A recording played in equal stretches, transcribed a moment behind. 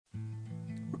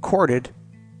recorded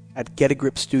at Get a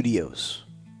Grip Studios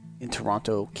in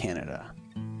Toronto, Canada.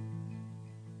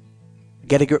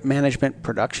 Get a Grip Management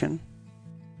production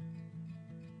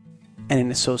and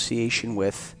in association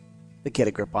with the Get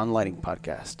a Grip on Lighting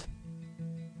podcast.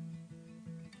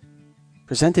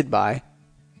 Presented by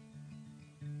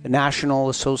the National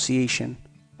Association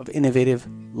of Innovative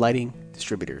Lighting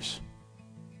Distributors,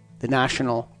 the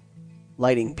National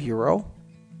Lighting Bureau,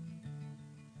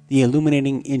 the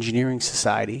Illuminating Engineering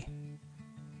Society,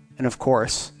 and of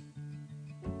course,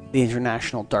 the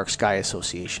International Dark Sky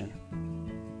Association.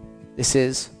 This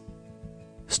is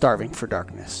Starving for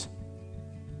Darkness.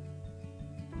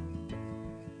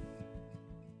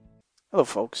 Hello,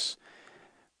 folks.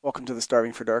 Welcome to the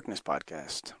Starving for Darkness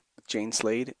podcast with Jane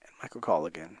Slade and Michael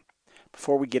Colligan.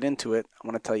 Before we get into it, I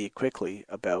want to tell you quickly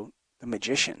about the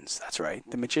Magicians. That's right.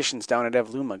 The Magicians down at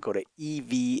Evluma. Go to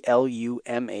evluma.com.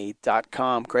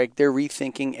 Greg, they're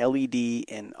rethinking LED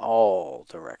in all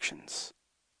directions.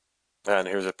 And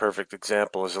here's a perfect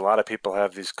example. Is a lot of people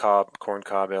have these corn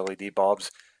cob LED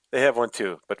bulbs. They have one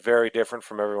too, but very different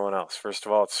from everyone else. First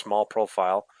of all, it's small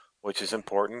profile, which is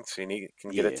important, so you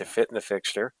can get it to fit in the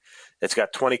fixture. It's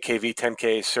got 20 kV,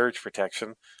 10K surge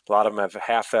protection. A lot of them have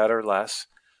half that or less,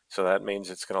 so that means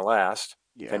it's going to last.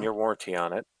 10-year warranty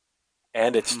on it.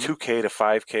 And it's 2K to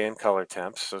 5K in color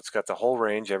temps, so it's got the whole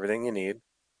range, everything you need.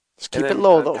 Just keep it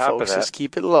low, though, folks. Just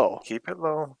keep it low. Keep it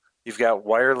low. You've got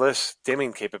wireless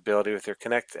dimming capability with your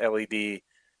Connect LED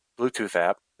Bluetooth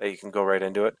app that you can go right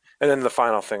into it. And then the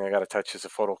final thing I got to touch is the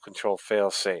photo control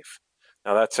fail-safe.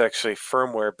 Now, that's actually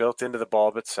firmware built into the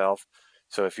bulb itself.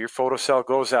 So if your photocell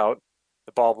goes out,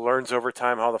 the bulb learns over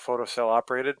time how the photocell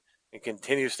operated and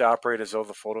continues to operate as though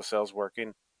the photocell's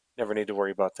working. Never need to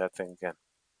worry about that thing again.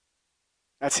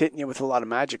 That's hitting you with a lot of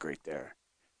magic right there.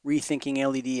 Rethinking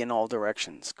LED in all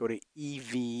directions. Go to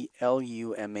evluma.com.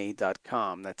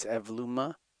 That's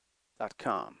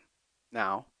evluma.com.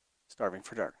 Now, Starving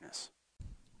for Darkness.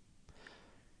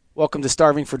 Welcome to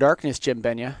Starving for Darkness, Jim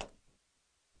Benya.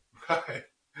 Hi.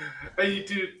 How you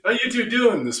two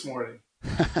doing this morning?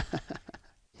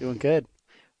 Doing good.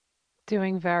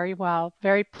 Doing very well.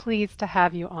 Very pleased to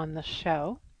have you on the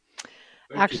show.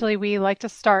 Actually, we like to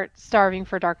start Starving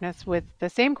for Darkness with the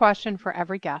same question for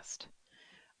every guest,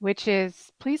 which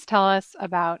is, please tell us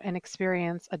about an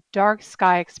experience, a dark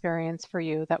sky experience for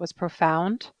you that was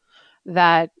profound,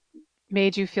 that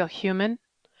made you feel human,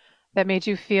 that made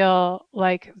you feel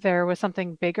like there was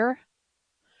something bigger,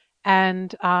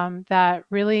 and that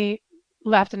really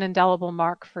left an indelible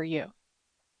mark for you.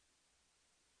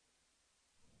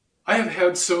 I have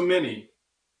had so many.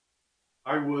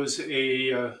 I was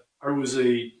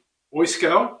a Boy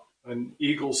Scout, an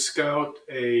Eagle Scout,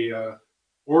 a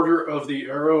Order of the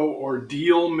Arrow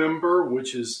Ordeal member,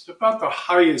 which is about the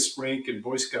highest rank in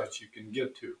Boy Scouts you can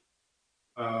get to.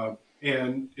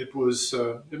 And it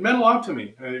meant a lot to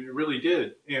me. It really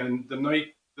did. And the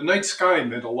night sky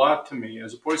meant a lot to me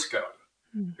as a Boy Scout.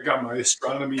 I got my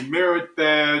astronomy merit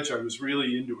badge. I was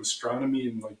really into astronomy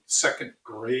in like second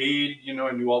grade.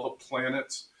 I knew all the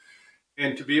planets.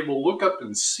 And to be able to look up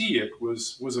and see it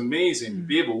was amazing. To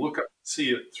be able to look up and see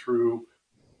it through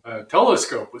a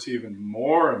telescope was even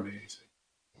more amazing.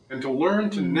 And to learn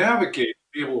to navigate,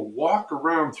 to be able to walk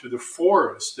around through the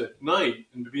forest at night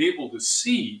and to be able to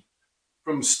see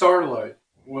from starlight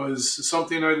was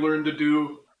something I learned to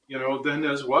do, then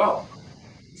as well.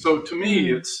 So to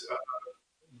me, it's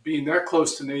being that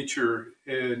close to nature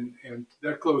and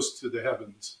that close to the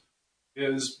heavens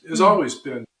has always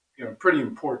been, pretty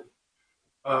important.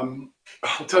 I'll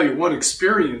tell you one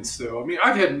experience, though. I mean,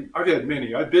 I've had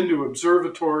many. I've been to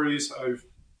observatories. I've,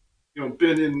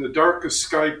 been in the darkest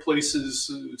sky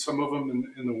places, some of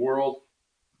them in the world.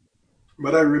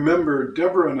 But I remember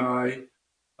Deborah and I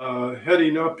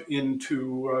heading up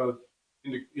into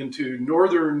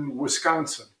northern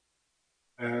Wisconsin,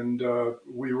 and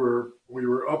we were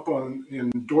up in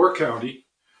Door County,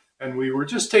 and we were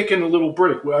just taking a little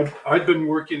break. I'd been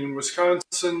working in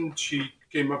Wisconsin. She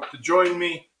came up to join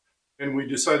me, and we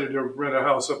decided to rent a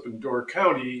house up in Door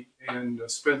County and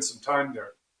spend some time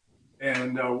there.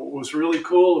 And what was really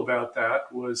cool about that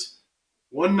was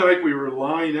one night we were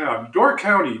lying out. Door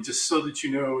County, just so that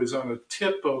you know, is on a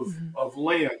tip of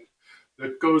land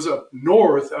that goes up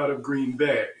north out of Green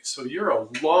Bay. So you're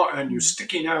and you're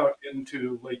sticking out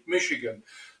into Lake Michigan.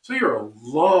 So you're a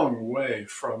long way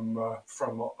from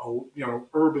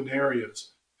urban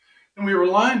areas. And we were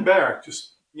lying back,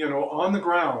 just on the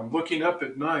ground, looking up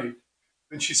at night.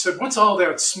 And she said, "What's all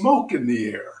that smoke in the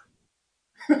air?"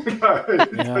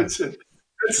 I said,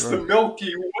 "It's the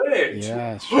Milky Way."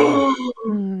 Yeah, sure.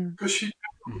 Because she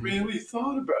never really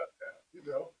thought about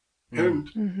that, And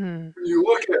Mm-hmm. when you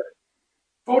look at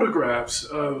photographs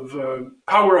of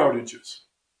power outages,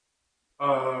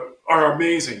 are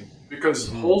amazing because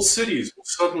Mm-hmm. whole cities will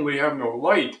suddenly have no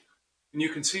light, and you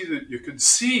can see,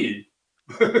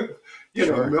 the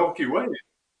Sure. Milky Way.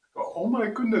 Oh my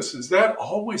goodness, has that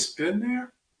always been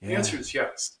there? The Yeah. answer is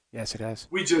yes. Yes, it has.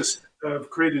 We just have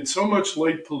created so much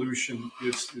light pollution.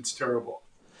 It's terrible.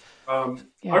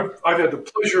 Yeah. I've had the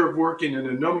pleasure of working in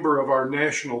a number of our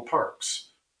national parks.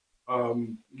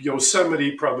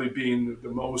 Yosemite probably being the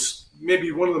most,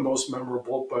 maybe one of the most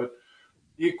memorable, but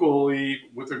equally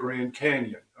with the Grand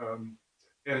Canyon. And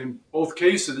in both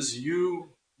cases,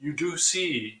 you do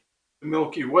see the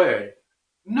Milky Way,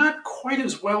 not quite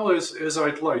as well as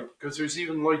I'd like because there's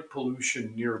even light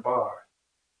pollution nearby.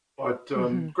 But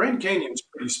Mm-hmm. Grand Canyon's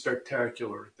pretty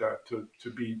spectacular at that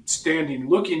to be standing,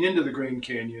 looking into the Grand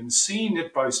Canyon, seeing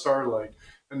it by starlight,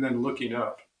 and then looking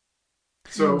up.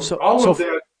 So Mm. So, all so of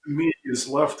that to me has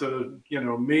left a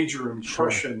major sure.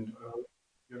 impression.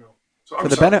 You know, so For I'm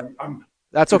the sorry, benefit, I'm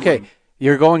that's okay. fiddling.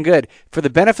 You're going good. For the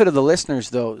benefit of the listeners,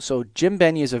 though, so Jim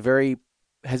Benya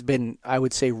has been, I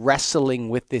would say, wrestling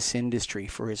with this industry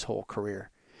for his whole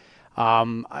career.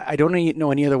 I don't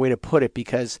know any other way to put it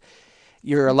because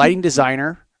you're a lighting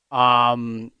designer.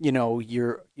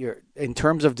 You're in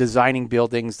terms of designing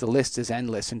buildings, the list is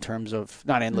endless in terms of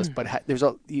not endless, Mm. but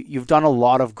you've done a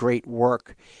lot of great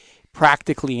work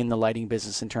practically in the lighting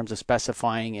business in terms of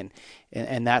specifying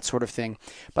and that sort of thing.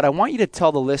 But I want you to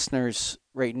tell the listeners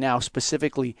right now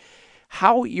specifically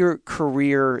how your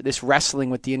career, this wrestling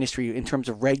with the industry in terms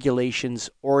of regulations,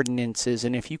 ordinances,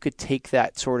 and if you could take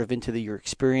that sort of into your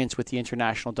experience with the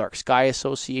International Dark Sky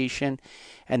Association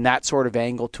and that sort of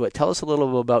angle to it. Tell us a little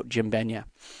bit about Jim Benya.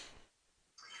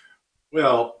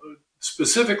 Well,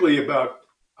 specifically about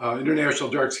International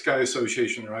Dark Sky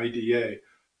Association or IDA,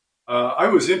 I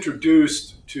was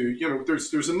introduced to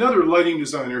there's another lighting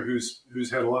designer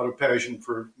who's had a lot of passion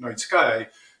for night sky.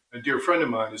 A dear friend of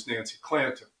mine is Nancy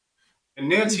Clanton, and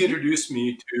Nancy Mm-hmm. introduced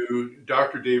me to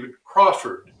Dr. David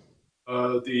Crawford,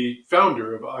 the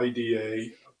founder of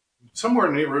IDA, somewhere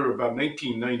in the neighborhood of about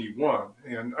 1991,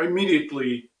 and I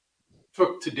immediately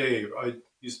took to Dave.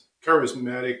 He's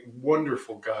charismatic,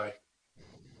 wonderful guy.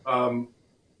 Um,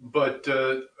 but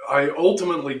I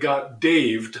ultimately got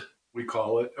Daved, we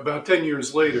call it, about 10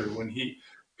 years later when he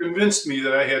convinced me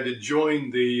that I had to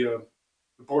join the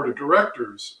board of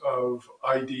directors of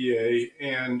IDA.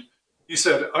 And he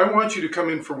said, I want you to come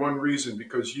in for one reason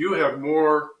because you have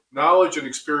more knowledge and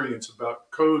experience about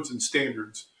codes and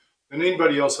standards than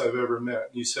anybody else I've ever met.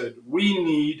 And he said, we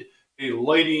need a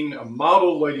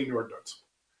model lighting ordinance.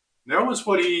 And that was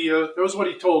what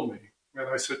he told me. And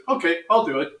I said, okay, I'll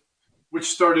do it, which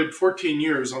started 14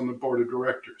 years on the board of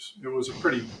directors. It was a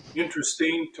pretty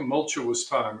interesting, tumultuous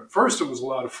time. At first, it was a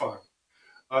lot of fun.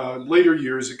 Later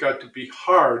years, it got to be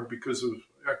hard because of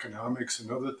economics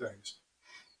and other things.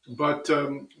 But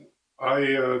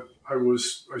I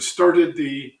started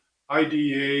the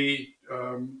IDA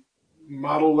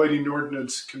Model Lighting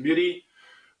Ordinance Committee.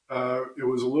 It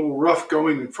was a little rough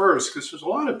going at first because there's a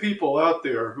lot of people out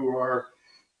there who are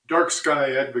dark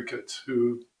sky advocates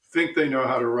who think they know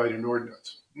how to write an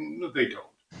ordinance. They don't,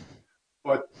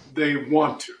 but they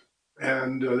want to.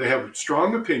 And they have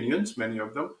strong opinions, many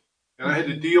of them. And I had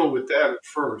to Mm-hmm. deal with that at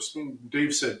first. And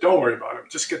Dave said, don't worry about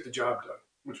it, just get the job done,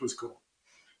 which was cool.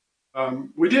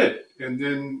 We did. And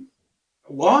then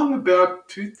along about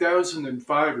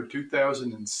 2005 or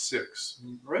 2006,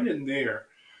 right in there,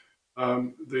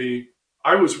 the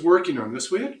I was working on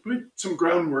this. We had some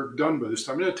groundwork done by this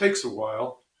time, and it takes a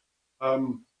while.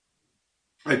 Um,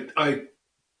 I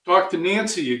talked to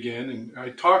Nancy again, and I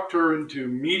talked her into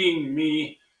meeting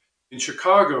me in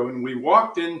Chicago, and we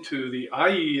walked into the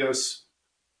IES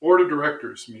Board of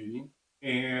Directors meeting,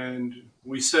 and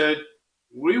we said,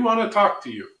 we want to talk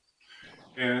to you.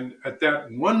 And at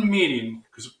that one meeting,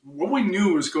 because what we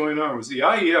knew was going on was the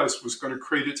IES was going to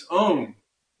create its own,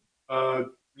 uh,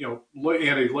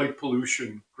 anti-light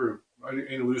pollution group,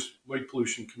 anti-light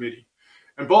pollution committee.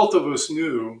 And both of us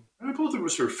knew, and both of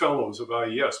us are fellows of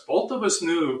IES, both of us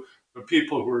knew the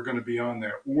people who were going to be on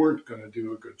there weren't going to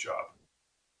do a good job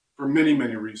for many,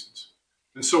 many reasons.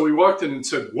 And so we walked in and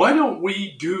said, why don't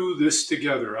we do this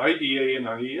together, IDA and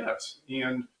IES?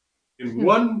 And in Hmm.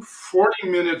 one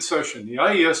 40-minute session, the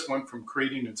IES went from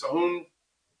creating its own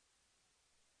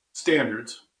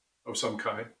standards of some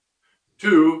kind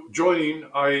to joining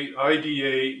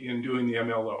IDA in doing the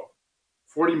MLO.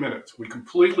 40 minutes. We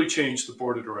completely changed the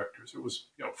board of directors. It was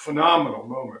a phenomenal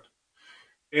moment.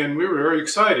 And we were very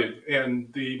excited.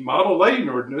 And the model lighting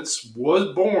ordinance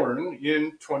was born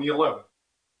in 2011.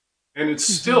 And it's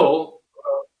Mm-hmm. still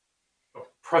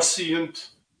prescient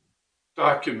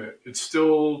document. It's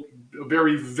still a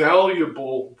very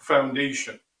valuable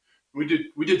foundation. We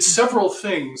did several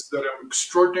things that I'm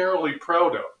extraordinarily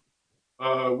proud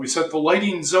of. We set the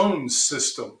lighting zones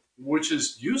system, which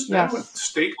is used now at Yes.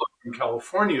 state level in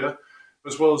California,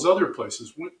 as well as other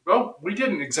places. We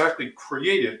didn't exactly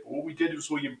create it. What we did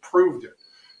was we improved it.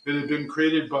 It had been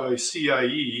created by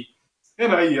CIE,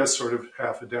 and IES sort of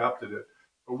half adapted it.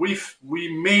 But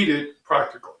we made it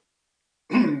practical.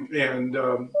 And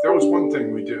that was one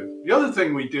thing we did. The other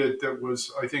thing we did that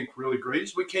was, I think, really great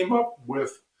is we came up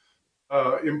with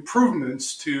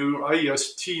improvements to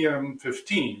IES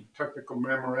TM15, Technical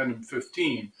Memorandum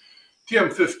 15.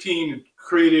 TM15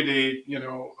 created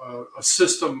a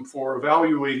system for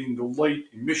evaluating the light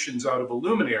emissions out of a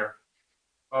luminaire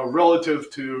relative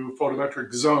to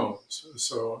photometric zones.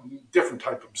 So different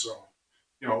type of zone.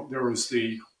 There was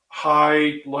the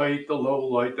high light, the low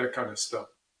light, that kind of stuff.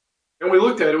 And we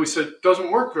looked at it, we said, it doesn't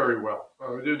work very well.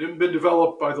 It hadn't been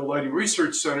developed by the Lighting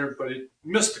Research Center, but it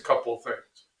missed a couple of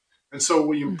things. And so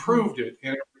we improved it,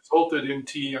 and it resulted in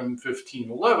TM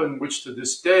 1511, which to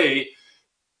this day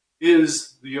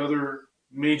is the other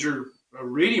major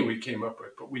rating we came up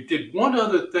with. But we did one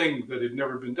other thing that had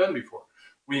never been done before.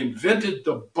 We invented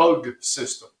the bug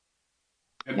system.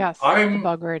 And Yes, the I'm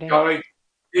bug rating. guy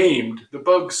named the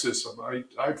bug system.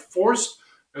 I forced,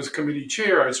 as committee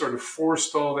chair, I sort of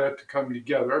forced all that to come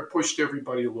together. I pushed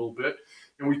everybody a little bit,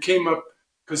 and we came up,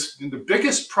 because the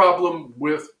biggest problem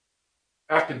with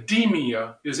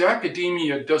academia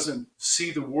doesn't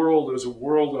see the world as a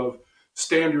world of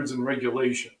standards and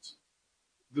regulations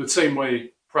the same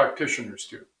way practitioners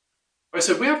do. I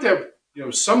said we have to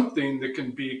have something that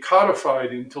can be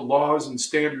codified into laws and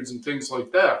standards and things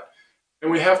like that,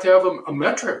 and we have to have a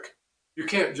metric. You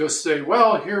can't just say,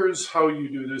 well, here's how you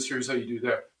do this, here's how you do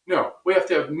that. No, we have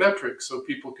to have metrics so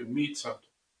people can meet something.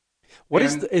 What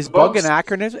is bug an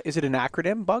acronym? Is it an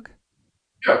acronym, bug?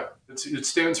 Yeah, it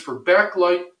stands for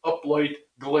backlight, uplight,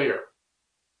 glare.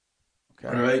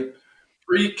 Okay. All right.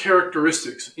 3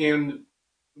 characteristics. And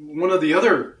one of the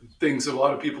other things that a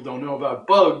lot of people don't know about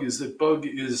bug is that bug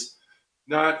is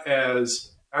not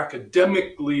as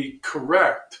academically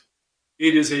correct.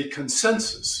 It is a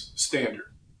consensus standard.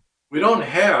 We don't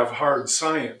have hard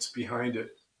science behind it.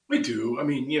 We do. I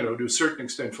mean, to a certain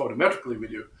extent, photometrically we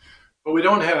do. But we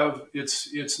don't have,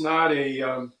 it's not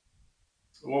a,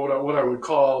 what I would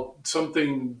call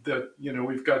something that,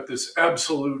 we've got this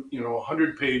absolute,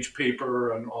 100-page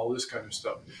paper and all this kind of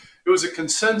stuff. It was a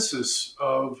consensus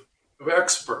of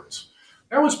experts.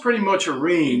 That was pretty much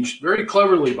arranged very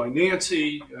cleverly by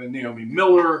Nancy, Naomi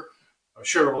Miller,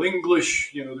 Cheryl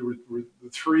English. There were the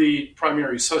 3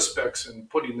 primary suspects in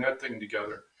putting that thing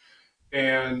together.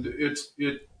 And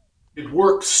it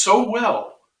worked so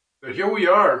well that here we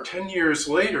are 10 years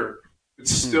later,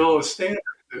 it's still a standard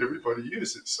that everybody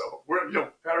uses. So we're,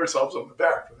 pat ourselves on the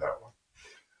back for that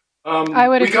one. I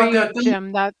would agree,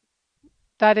 Jim,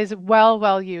 that is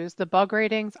well used. The bug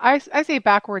ratings, I say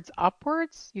backwards,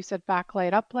 upwards. You said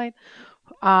backlight, uplight.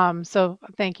 So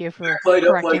thank you for backlight,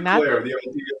 correcting uplight, that. glare. The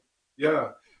idea, yeah.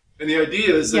 And the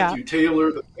idea is that you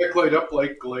tailor the backlight,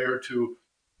 uplight, glare to,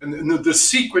 and the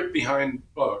secret behind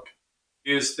bug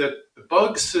is that the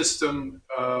bug system,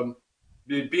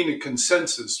 being a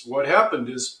consensus, what happened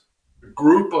is a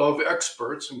group of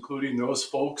experts, including those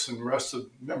folks and the rest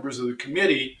of members of the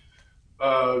committee,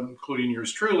 including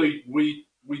yours truly, we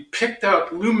picked out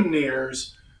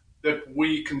luminaires that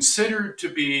we considered to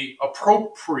be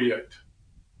appropriate,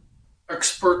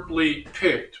 expertly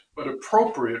picked, but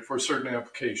appropriate for certain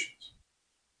applications,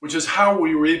 which is how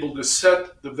we were able to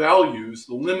set the values,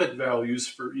 the limit values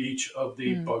for each of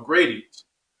the bug ratings.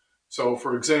 So,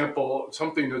 for example,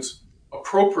 something that's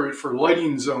appropriate for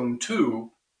lighting zone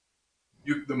 2,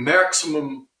 the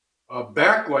maximum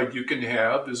backlight you can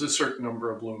have is a certain number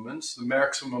of lumens. The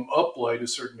maximum uplight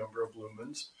is a certain number of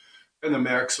lumens, and the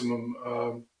maximum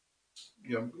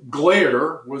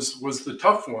glare was the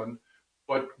tough one.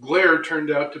 But glare turned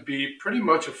out to be pretty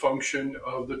much a function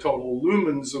of the total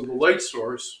lumens of the light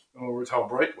source. In other words, how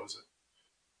bright was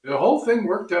it? The whole thing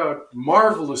worked out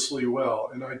marvelously well,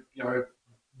 and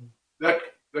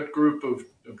that group of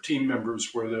team members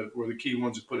were the key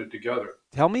ones who put it together.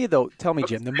 Tell me,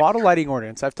 Jim, the model lighting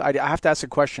ordinance. I have to ask a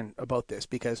question about this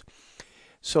because,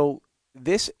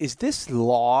 is this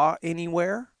law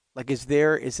anywhere? Like, is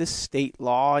this state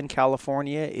law in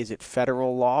California? Is it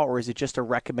federal law, or is it just a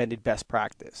recommended best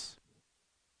practice?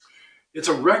 It's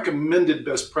a recommended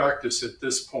best practice at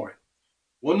this point.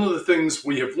 One of the things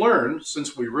we have learned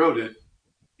since we wrote it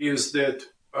is that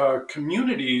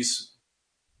communities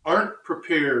aren't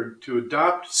prepared to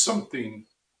adopt something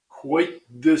quite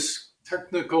this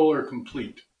technical or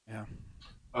complete. Yeah.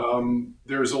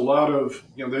 There's a lot of,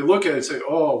 they look at it and say,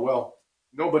 oh, well,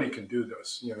 nobody can do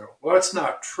this. Well, that's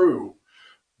not true,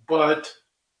 but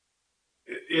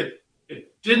it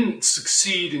didn't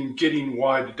succeed in getting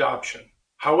wide adoption.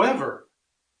 However,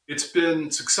 it's been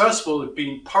successful at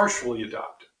being partially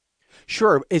adopted.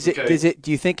 Sure. Okay?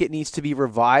 Do you think it needs to be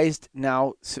revised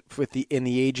now in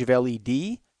the age of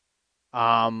LED?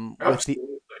 Absolutely.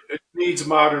 It needs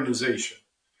modernization.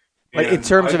 But in And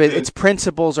terms I of it, think its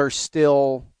principles are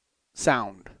still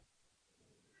sound.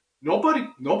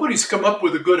 nobody's come up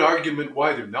with a good argument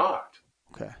why they're not.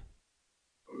 Okay.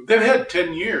 They've had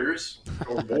 10 years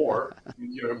or more,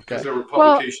 because Okay. there were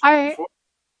Well, publications I before.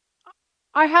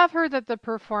 I have heard that the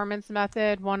performance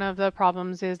method, one of the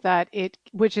problems is that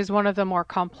which is one of the more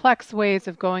complex ways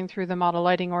of going through the model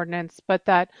lighting ordinance, but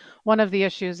that one of the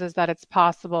issues is that it's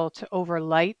possible to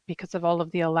overlight because of all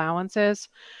of the allowances.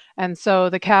 And so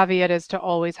the caveat is to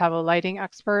always have a lighting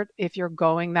expert if you're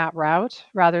going that route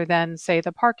rather than, say,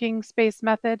 the parking space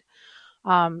method.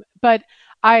 But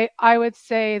I would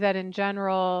say that in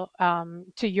general,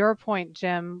 to your point,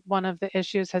 Jim, one of the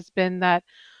issues has been that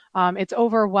it's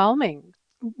overwhelming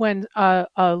when a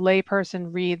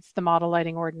layperson reads the model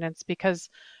lighting ordinance because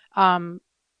um,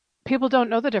 people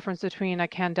don't know the difference between a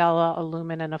candela, a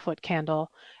lumen, and a foot candle.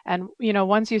 And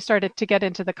once you started to get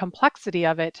into the complexity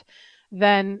of it,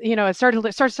 then it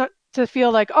starts to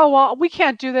feel like, oh well, we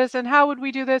can't do this, and how would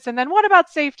we do this? And then what about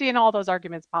safety? And all those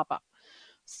arguments pop up.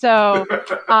 So,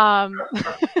 um,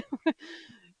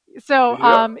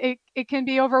 Yep. it can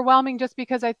be overwhelming just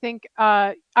because I think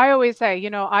I always say,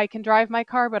 I can drive my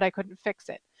car, but I couldn't fix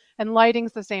it. And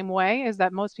lighting's the same way, is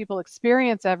that most people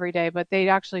experience every day, but they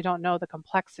actually don't know the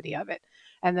complexity of it.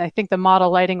 And I think the model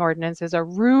lighting ordinance is a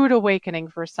rude awakening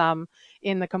for some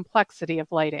in the complexity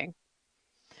of lighting.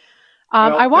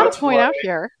 I Well, want to that's point why. out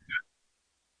here,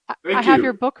 I Thank have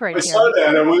your you. book right I saw here.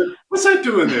 that. I went, what's that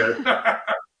doing there?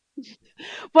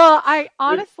 Well, I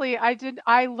honestly,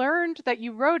 I learned that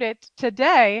you wrote it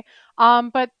today,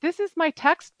 but this is my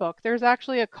textbook. There's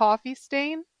actually a coffee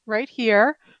stain right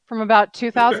here from about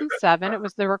 2007. It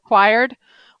was the required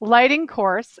lighting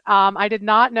course. I did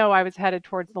not know I was headed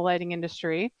towards the lighting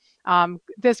industry.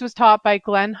 This was taught by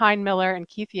Glenn Heinmiller and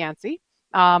Keith Yancey,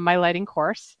 my lighting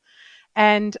course.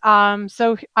 And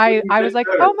so Couldn't I get was like,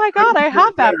 better. oh my God, Couldn't I get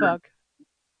have that better. book.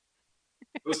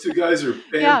 Those two guys are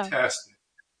Yeah, fantastic.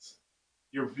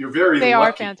 You're very they are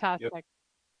lucky. fantastic.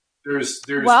 There's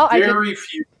Well, I did. very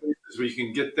few places where you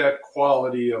can get that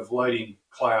quality of lighting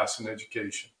class and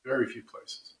education. Very few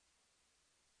places.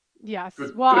 Yes.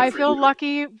 Good Well, good I for feel you.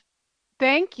 lucky.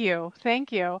 Thank you.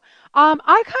 Thank you.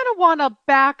 I kind of want to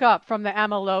back up from the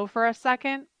MLO for a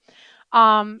second,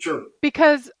 um, Sure.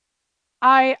 because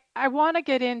I want to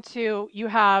get into you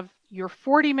have your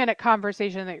 40-minute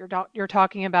conversation that you're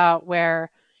talking about where,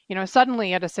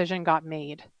 suddenly a decision got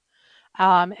made.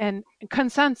 And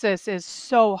consensus is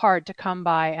so hard to come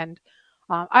by. And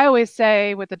I always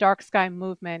say with the dark sky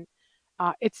movement,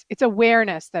 it's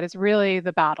awareness that is really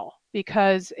the battle.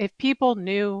 Because if people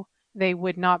knew, they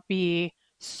would not be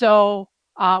so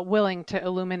willing to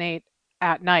illuminate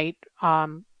at night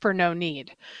for no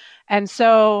need. And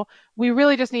so we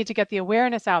really just need to get the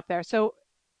awareness out there. So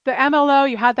the MLO,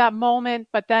 you had that moment,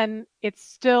 but then it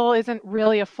still isn't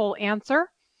really a full answer.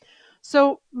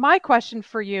 So, my question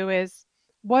for you is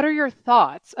what are your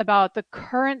thoughts about the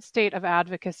current state of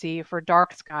advocacy for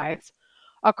dark skies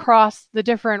across the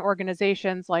different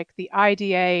organizations like the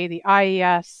IDA, the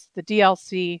IES, the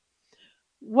DLC?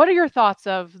 What are your thoughts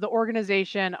of the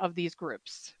organization of these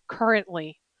groups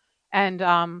currently and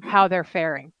how they're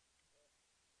faring?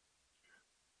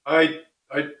 I've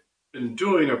been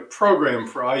doing a program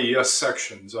for IES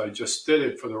sections. I just did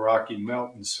it for the Rocky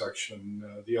Mountain section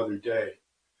the other day.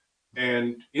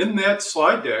 And in that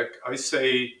slide deck, I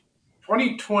say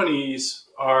 2020s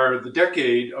are the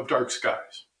decade of dark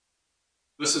skies.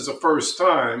 This is the first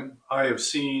time I have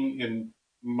seen in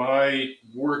my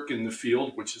work in the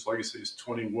field, which is, like I say, is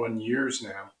 21 years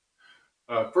now.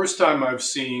 First time I've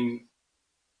seen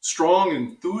strong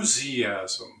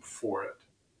enthusiasm for it.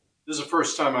 This is the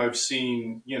first time I've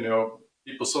seen,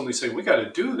 people suddenly say, we got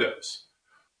to do this,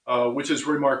 which is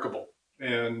remarkable.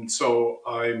 And so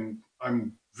I'm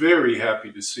very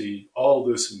happy to see all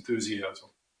this enthusiasm.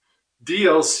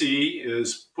 DLC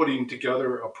is putting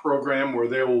together a program where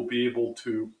they will be able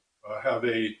to have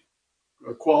a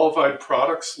qualified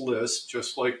products list,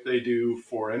 just like they do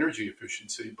for energy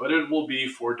efficiency, but it will be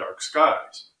for dark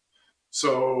skies.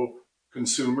 So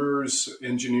consumers,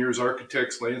 engineers,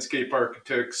 architects, landscape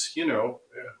architects,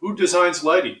 who designs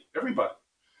lighting? Everybody.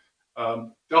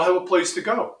 They'll have a place to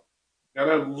go. And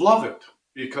I love it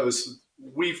because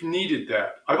we've needed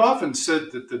that. I've often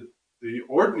said that the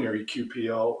ordinary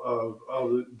QPL of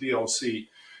the DLC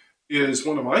is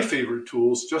one of my favorite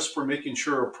tools just for making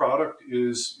sure a product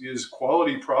is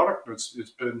quality product.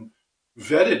 It's been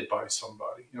vetted by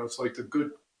somebody. You know, it's like the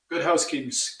good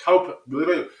housekeeping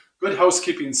good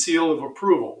housekeeping seal of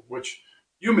approval, which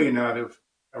you may not have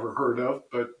ever heard of,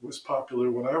 but was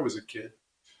popular when I was a kid.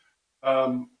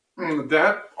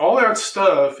 That all that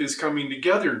stuff is coming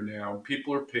together now.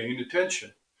 People are paying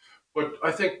attention. But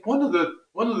I think one of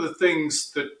the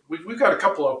things that we've got a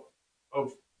couple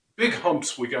of big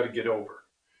humps we got to get over,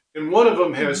 and one of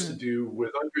them has to Hmm. do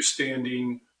with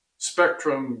understanding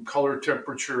spectrum, color,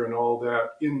 temperature, and all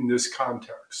that in this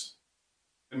context.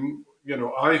 And you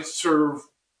know, I serve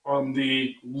on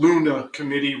the Luna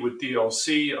committee with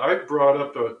DLC. I brought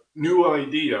up a new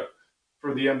idea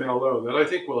for the MLO that I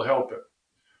think will help it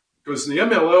because the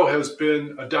MLO has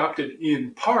been adopted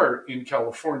in part in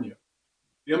California.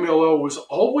 The MLO was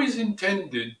always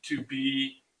intended to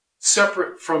be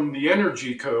separate from the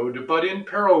energy code, but in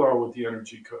parallel with the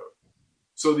energy code.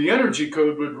 So the energy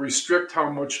code would restrict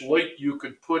how much light you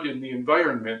could put in the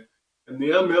environment, and the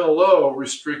MLO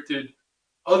restricted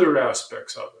other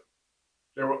aspects of it.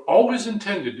 They were always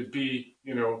intended to be,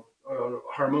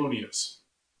 harmonious.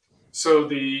 So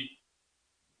the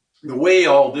way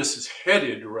all this is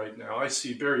headed right now, I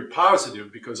see very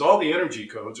positive because all the energy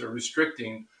codes are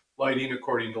restricting lighting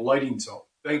according to lighting zone.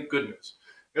 Thank goodness.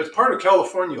 It's part of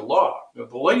California law. You know,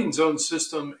 the lighting zone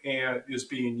system is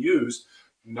being used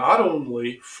not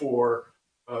only for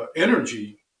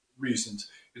energy reasons,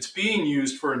 it's being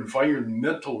used for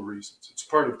environmental reasons. It's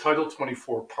part of Title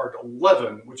 24, Part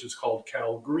 11, which is called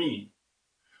Cal Green.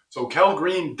 So Cal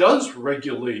Green does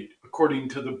regulate according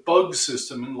to the bug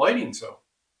system in lighting zone,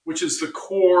 which is the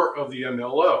core of the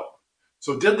MLO.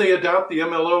 So did they adopt the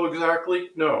MLO exactly?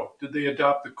 No. Did they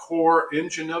adopt the core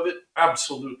engine of it?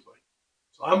 Absolutely.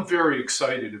 So I'm very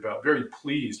excited about, very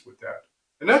pleased with that.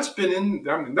 And that's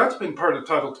been part of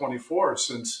Title 24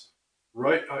 since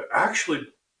actually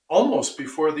almost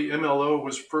before the MLO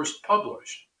was first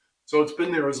published. So it's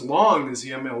been there as long as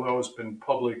the MLO has been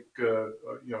publicly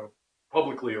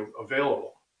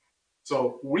available.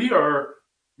 So we are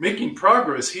making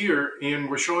progress here and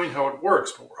we're showing how it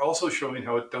works, but we're also showing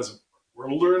how it doesn't work.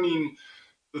 We're learning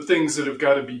the things that have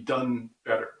got to be done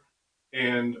better.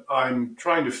 And I'm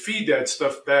trying to feed that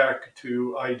stuff back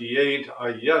to IDA and to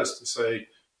IES to say,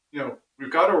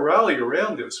 we've got to rally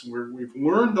around this. We've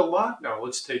learned a lot now.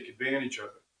 Let's take advantage of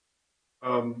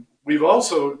it. We've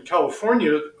also,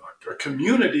 California, a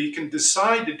community can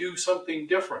decide to do something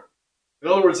different. In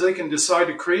other words, they can decide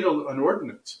to create an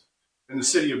ordinance. And the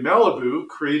city of Malibu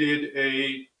created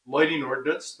a lighting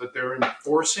ordinance that they're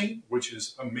enforcing, which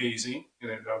is amazing in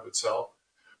and of itself.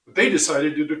 But they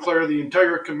decided to declare the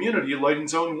entire community lighting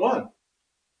zone 1,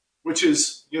 which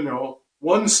is,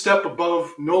 one step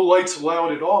above no lights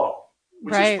allowed at all,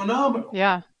 which is Right. phenomenal.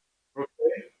 Yeah. Okay?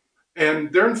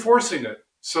 And they're enforcing it.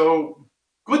 So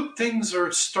good things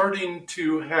are starting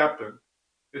to happen.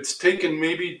 It's taken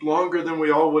maybe longer than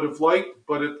we all would have liked,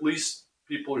 but at least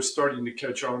people are starting to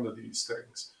catch on to these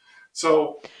things.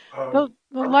 So The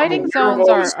I'm lighting aware of zones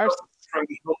all this are stuff, trying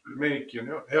to help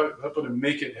it helping to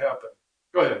make it happen.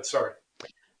 Go ahead. Sorry.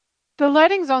 the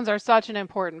lighting zones are such an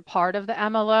important part of the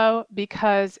MLO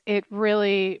because it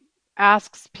really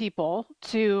asks people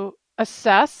to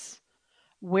assess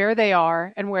where they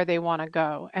are and where they want to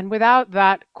go. And without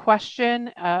that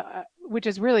question, which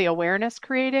is really awareness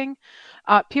creating,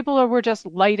 were just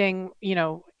lighting,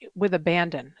 with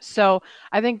abandon. So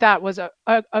I think that was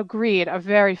agreed a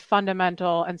very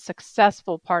fundamental and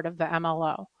successful part of the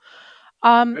MLO.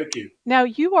 Um, Thank you. Now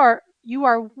you are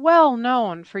well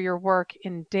known for your work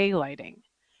in daylighting,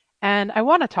 and I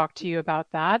want to talk to you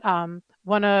about that.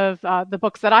 One of the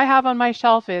books that I have on my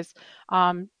shelf is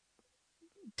um,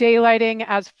 Daylighting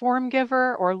as Form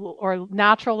Giver or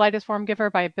Natural Light as Form Giver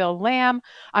by Bill Lamb.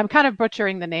 I'm kind of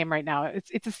butchering the name right now.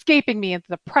 It's escaping me. It's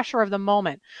the pressure of the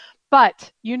moment.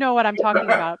 But you know what I'm talking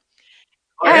I about.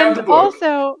 have And the book,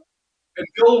 also, and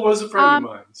Bill was a friend of um,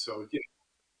 mine. So yeah.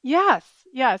 yes,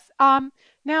 yes.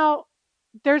 Now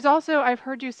there's also I've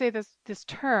heard you say this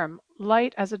term,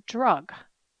 light as a drug.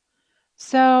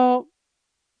 So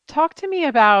talk to me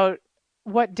about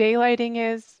what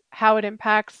daylighting is, how it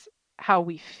impacts how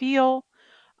we feel,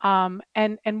 and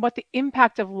what the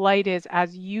impact of light is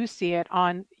as you see it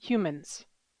on humans.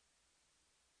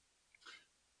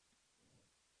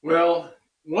 Well,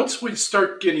 once we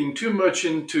start getting too much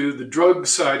into the drug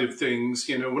side of things,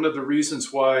 one of the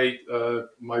reasons why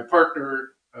my partner,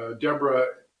 Deborah,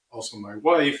 also my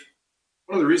wife,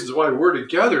 one of the reasons why we're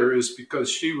together is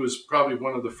because she was probably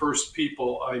one of the first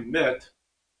people I met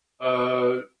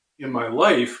uh, in my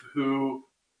life who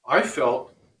I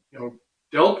felt,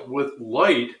 dealt with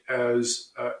light as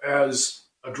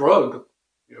a drug,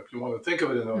 if you want to think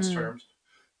of it in those Mm. terms,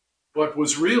 but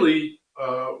was really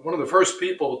one of the first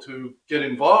people to get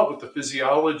involved with the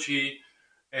physiology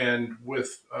and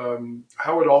with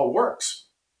how it all works.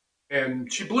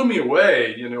 And she blew me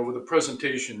away, with a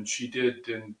presentation she did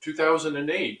in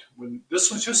 2008 when this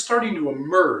was just starting to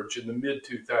emerge in the mid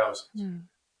 2000s. Mm.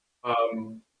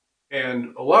 Um,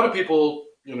 and a lot of people,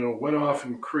 went off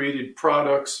and created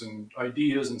products and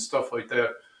ideas and stuff like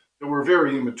that that were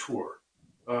very immature.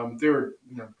 They were,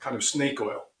 kind of snake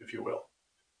oil, if you will.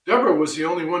 Deborah was the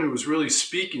only one who was really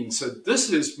speaking, said, this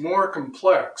is more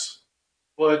complex,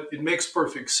 but it makes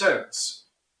perfect sense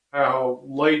how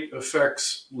light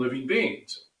affects living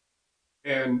beings.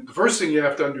 And the first thing you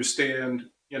have to understand,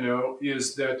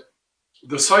 is that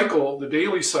the cycle, the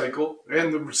daily cycle,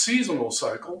 and the seasonal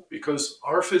cycle, because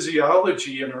our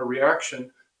physiology and our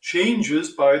reaction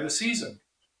changes by the season.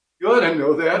 You ought to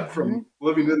know that Mm-hmm. from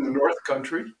living in the North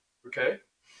Country, okay?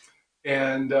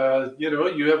 And,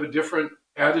 you have a different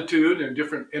attitude and a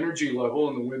different energy level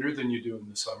in the winter than you do in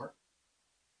the summer.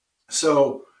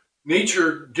 So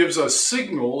nature gives us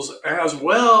signals as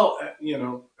well,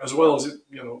 as well as,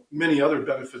 many other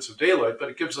benefits of daylight, but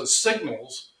it gives us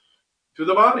signals to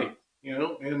the body,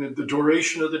 and the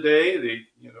duration of the day, the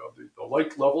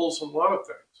light levels, and a lot of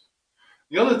things.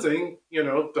 The other thing,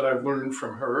 that I've learned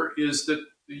from her is that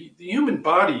the human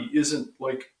body isn't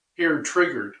like hair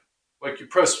triggered. Like you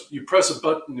press a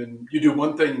button and you do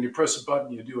one thing, and you press a button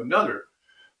and you do another.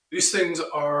 These things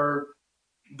are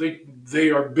they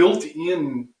are built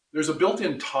in. There's a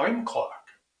built-in time clock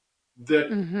that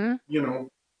Mm-hmm.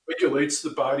 regulates the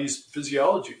body's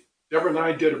physiology. Deborah and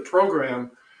I did a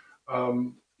program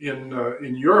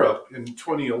in Europe in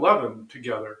 2011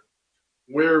 together,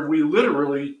 where we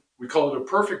call it a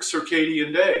perfect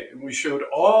circadian day, and we showed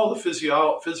all the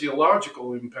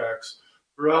physiological impacts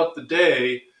throughout the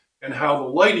day and how the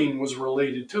lighting was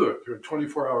related to it through a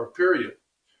 24-hour period.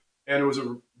 And it was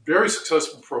a very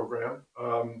successful program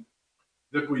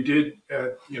that we did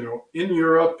in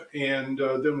Europe, and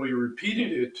then we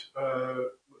repeated it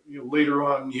later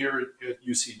on here at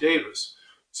UC Davis.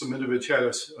 Siminovich had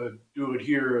us do it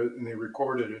here, and they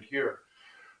recorded it here.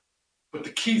 But the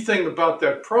key thing about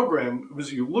that program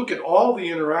was you look at all the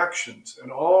interactions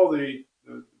and all the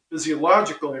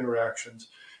physiological interactions,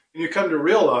 and you come to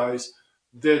realize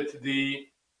that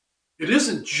it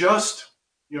isn't just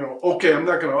okay, I'm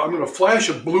gonna flash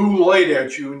a blue light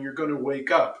at you and you're gonna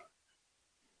wake up.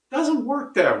 It doesn't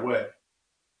work that way.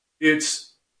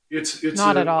 It's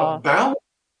Not at a all. balance.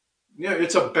 Yeah,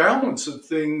 it's a balance of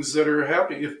things that are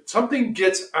happening. If something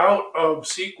gets out of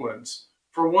sequence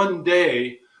for one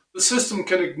day, the system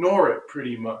can ignore it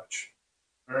pretty much.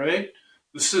 All right?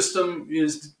 The system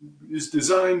is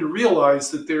designed to realize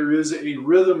that there is a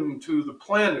rhythm to the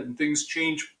planet and things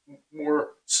change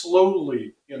more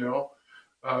slowly, day to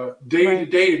Right.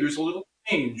 day. There's a little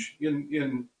change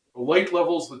in the light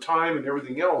levels, the time, and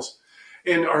everything else.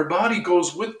 And our body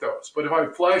goes with those. But if I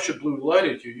flash a blue light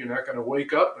at you, you're not going to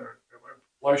wake up. Or if I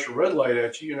flash a red light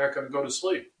at you, you're not going to go to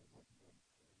sleep.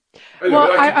 Anyway,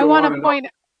 Well, I could I go want on to and on. point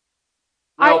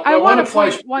Well, I I want want to to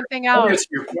flash. point one thing Let me out. answer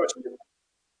your question.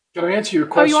 Can I answer your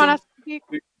Oh, you want question? us to speak?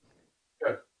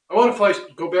 Yeah. I want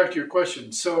to go back to your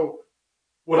question. So,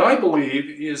 what I believe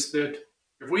is that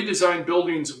if we design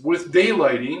buildings with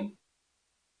daylighting,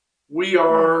 we Hmm.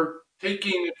 are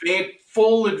taking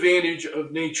full advantage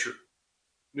of nature.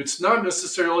 It's not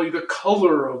necessarily the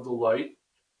color of the light.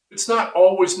 It's not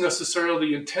always necessarily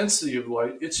the intensity of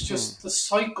light. It's Hmm. just the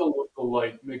cycle of the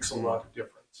light makes a Hmm. lot of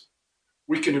difference.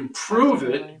 We can improve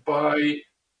Absolutely. it by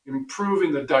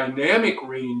improving the dynamic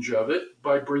range of it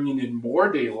by bringing in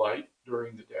more daylight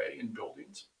during the day in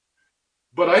buildings.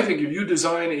 But I think if you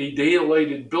design a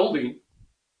daylighted building,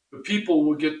 the people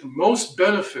will get the most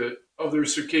benefit of their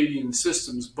circadian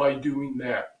systems by doing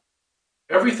that.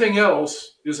 Everything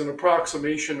else is an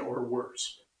approximation or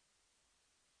worse.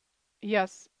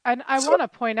 Yes. And I So want to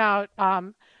point out,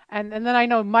 and then I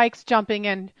know Mike's jumping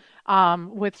in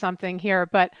with something here,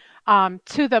 but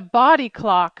to the body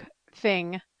clock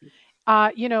thing,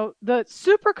 the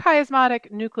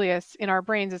suprachiasmatic nucleus in our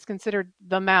brains is considered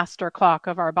the master clock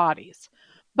of our bodies.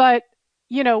 But,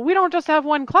 we don't just have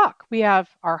one clock. We have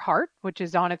our heart, which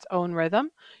is on its own rhythm.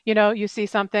 You see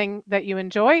something that you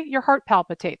enjoy, your heart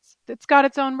palpitates. It's got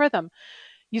its own rhythm.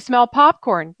 You smell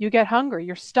popcorn, you get hungry.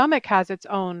 Your stomach has its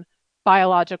own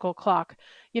biological clock.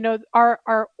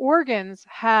 Our organs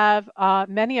have,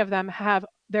 many of them have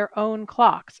their own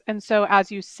clocks. And so,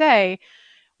 as you say,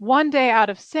 one day out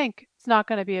of sync, it's not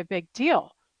going to be a big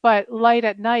deal. But light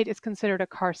at night is considered a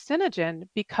carcinogen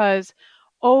because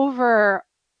over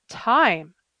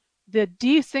time, the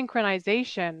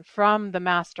desynchronization from the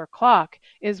master clock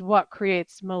is what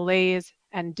creates malaise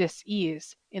and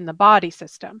dis-ease in the body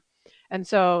system. And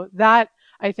so that,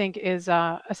 I think, is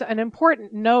an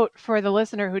important note for the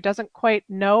listener who doesn't quite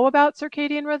know about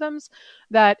circadian rhythms,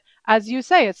 that, as you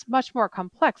say, it's much more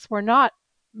complex. We're not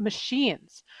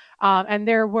machines. And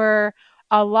there were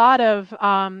a lot of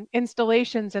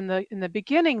installations in the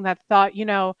beginning that thought,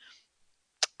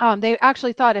 they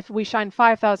actually thought if we shine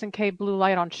 5,000 K blue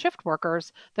light on shift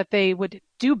workers, that they would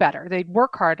do better. They'd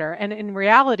work harder. And in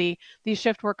reality, these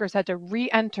shift workers had to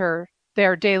re-enter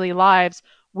their daily lives,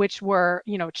 which were,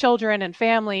 children and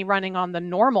family running on the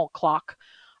normal clock.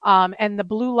 And the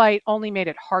blue light only made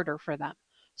it harder for them.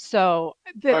 So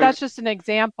that's just an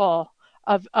example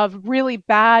of really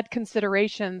bad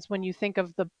considerations when you think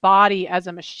of the body as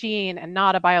a machine and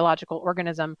not a biological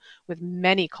organism with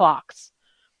many clocks.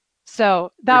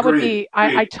 So that would be,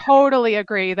 I totally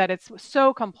agree that it's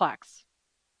so complex.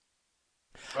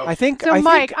 I think. So, I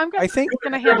Mike, think. I'm I think.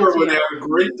 going to hand it to would you. have a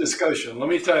great discussion. Let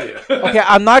me tell you. Okay,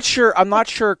 I'm not sure. I'm not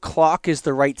sure. Clock is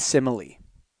the right simile.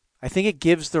 I think it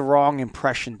gives the wrong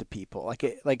impression to people.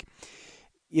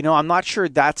 I'm not sure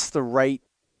that's the right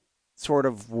sort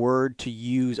of word to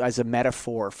use as a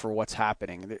metaphor for what's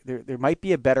happening. There might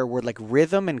be a better word, like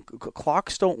rhythm, and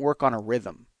clocks don't work on a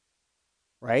rhythm,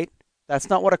 right? That's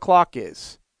not what a clock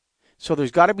is. So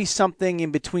there's got to be something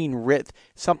in between,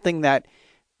 something that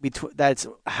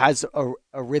has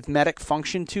a rhythmic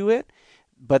function to it,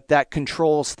 but that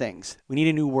controls things. We need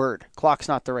a new word. Clock's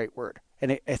not the right word,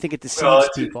 and I think it deceives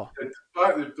people.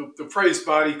 The phrase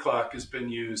body clock has been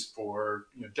used for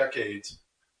decades.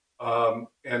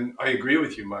 And I agree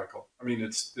with you, Michael. I mean,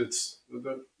 it's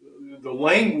the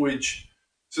language.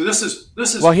 So this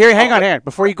is. Well, here, hang on.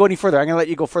 Before you go any further, I'm going to let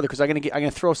you go further because I'm going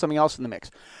to throw something else in the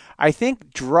mix. I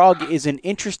think drug is an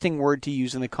interesting word to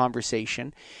use in the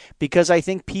conversation because I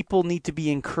think people need to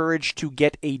be encouraged to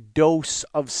get a dose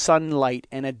of sunlight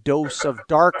and a dose of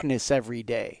darkness every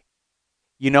day.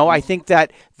 I think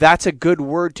that's a good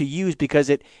word to use because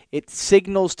it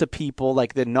signals to people,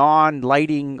 like the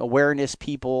non-lighting awareness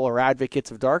people or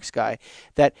advocates of dark sky,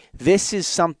 that this is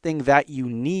something that you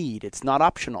need. It's not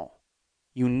optional.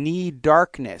 You need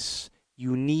darkness.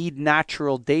 You need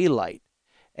natural daylight.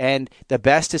 And the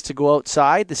best is to go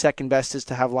outside. The second best is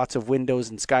to have lots of windows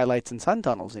and skylights and sun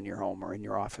tunnels in your home or in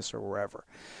your office or wherever.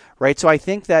 Right? So I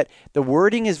think that the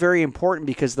wording is very important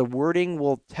because the wording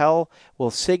will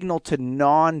signal to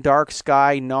non-dark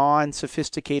sky,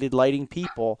 non-sophisticated lighting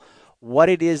people what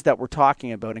it is that we're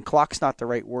talking about. And clock's not the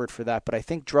right word for that, but I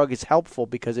think drug is helpful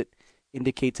because it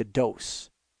indicates a dose.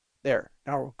 There.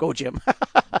 Now go, Jim.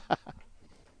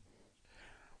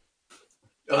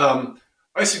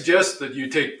 I suggest that you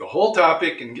take the whole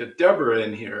topic and get Deborah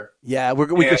in here. Yeah,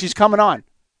 she's coming on.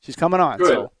 She's coming on.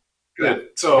 Good.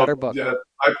 So, good. Yeah,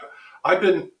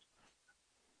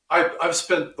 I've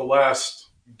spent the last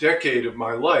decade of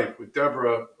my life with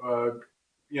Deborah,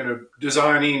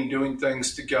 designing, doing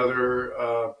things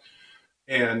together,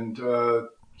 and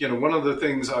one of the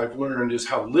things I've learned is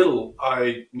how little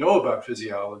I know about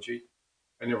physiology.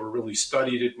 I never really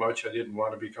studied it much. I didn't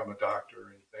want to become a doctor or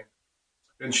anything.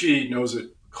 And she knows it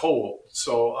cold.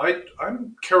 So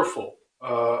I'm careful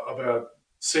about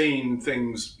saying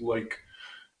things like,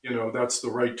 that's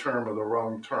the right term or the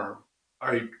wrong term.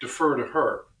 I defer to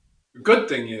her. The good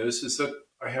thing is that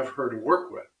I have her to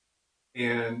work with.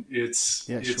 And it's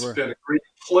been a great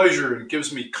pleasure, and it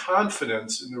gives me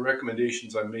confidence in the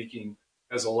recommendations I'm making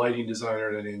as a lighting designer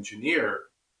and an engineer,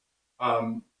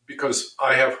 because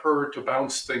I have her to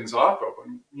bounce things off of.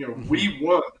 And, we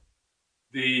won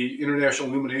the International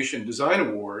Illumination Design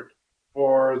Award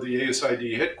for the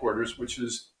ASID headquarters, which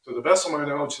is, to the best of my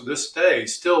knowledge to this day,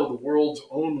 still the world's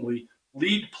only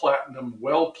LEED Platinum,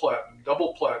 WELL Platinum,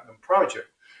 double Platinum project.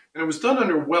 And it was done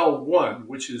under WELL 1,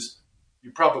 which is,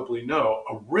 you probably know,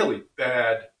 a really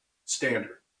bad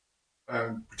standard,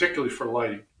 particularly for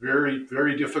lighting. Very,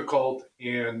 very difficult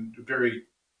and very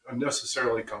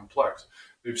unnecessarily complex.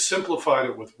 They've simplified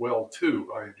it with WELL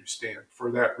 2, I understand,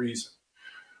 for that reason.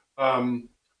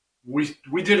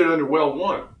 We did it under WELL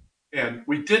 1, and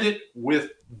we did it with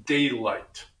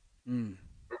daylight.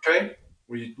 Okay?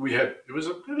 We had, it was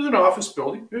an office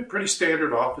building, a pretty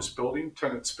standard office building,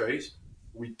 tenant space.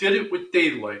 We did it with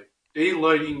daylight.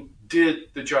 Daylighting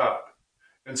did the job.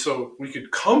 And so we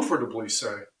could comfortably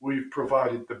say we've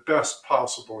provided the best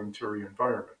possible interior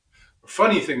environment. The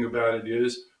funny thing about it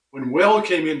is when WELL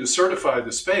came in to certify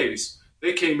the space,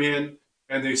 They came in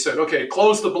and they said, okay,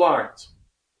 close the blinds.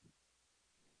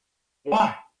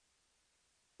 Why?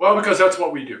 Well, because that's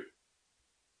what we do.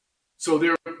 So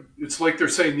it's like they're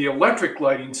saying the electric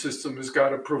lighting system has got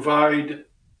to provide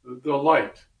the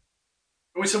light.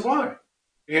 And we said, why?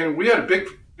 And we had a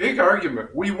big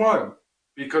argument. We won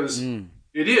because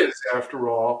it is, after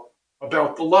all,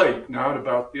 about the light, not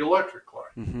about the electric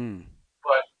light. Mm-hmm.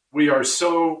 But we are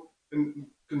so,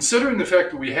 considering the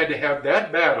fact that we had to have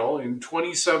that battle in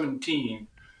 2017,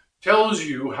 tells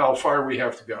you how far we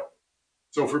have to go.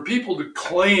 So for people to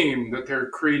claim that they're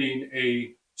creating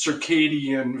a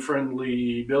circadian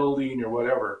friendly building or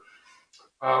whatever,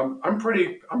 I'm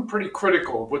pretty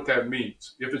critical of what that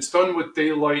means. If it's done with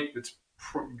daylight,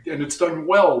 and it's done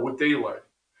well with daylight,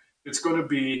 it's going to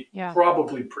be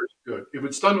probably pretty good. If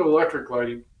it's done with electric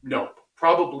lighting, no,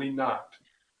 probably not.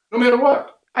 No matter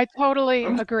what. I totally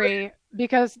agree,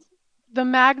 because the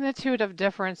magnitude of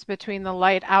difference between the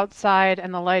light outside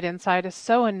and the light inside is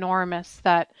so enormous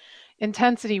that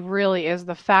intensity really is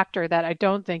the factor that I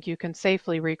don't think you can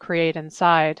safely recreate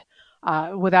inside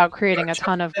without creating a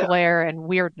ton of glare and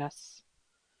weirdness.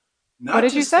 What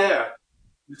did you say? That.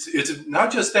 It's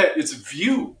not just that. Its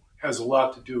view has a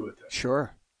lot to do with it.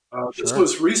 Sure. This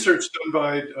was research done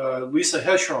by Lisa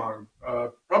Heschong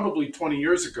probably 20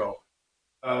 years ago,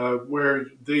 where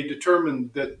they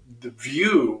determined that the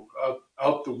view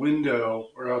out the window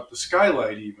or out the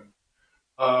skylight even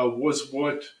was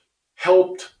what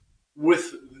helped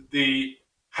with the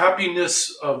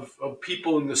happiness of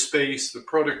people in the space, the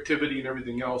productivity and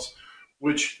everything else,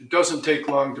 which doesn't take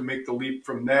long to make the leap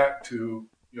from that to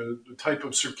the type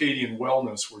of circadian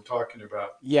wellness we're talking about.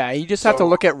 Yeah, you just have to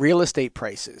look at real estate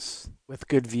prices with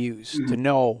good views to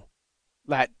know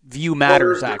that view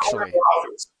matters, actually. Corner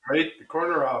office, right? The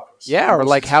corner office. Yeah, or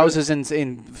like houses in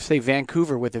say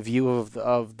Vancouver with a view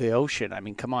of the ocean. I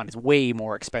mean, come on, it's way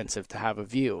more expensive to have a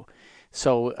view.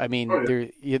 So I mean,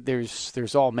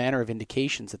 there's all manner of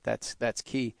indications that's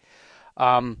key.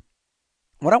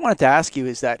 What I wanted to ask you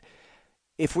is that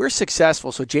if we're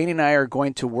successful, so Jane and I are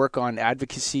going to work on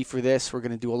advocacy for this. We're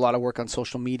going to do a lot of work on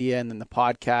social media and then the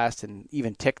podcast and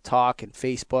even TikTok and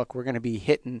Facebook. We're going to be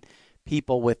hitting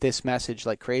people with this message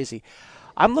like crazy.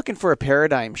 I'm looking for a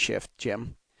paradigm shift,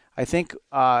 Jim. I think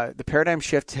the paradigm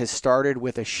shift has started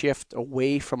with a shift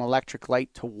away from electric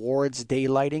light towards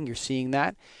daylighting. You're seeing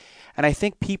that. And I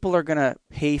think people are going to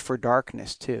pay for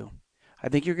darkness too. I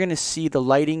think you're going to see the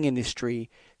lighting industry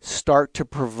start to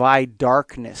provide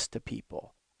darkness to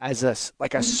people as a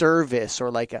service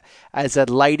or as a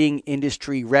lighting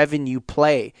industry revenue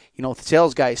play. The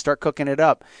sales guys start cooking it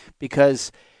up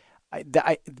because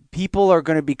people are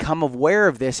going to become aware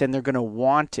of this and they're going to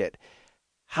want it.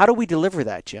 How do we deliver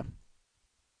that, Jim?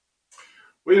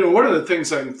 Well, one of the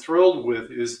things I'm thrilled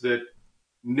with is that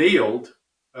NAILD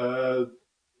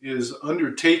is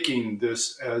undertaking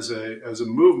this as a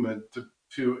movement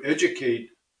to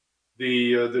educate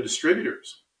the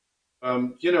distributors. I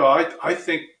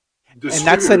think distributors, and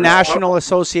that's the National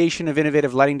Association of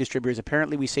Innovative Lighting Distributors.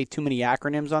 Apparently, we say too many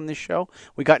acronyms on this show.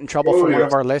 We got in trouble from one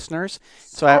of our listeners,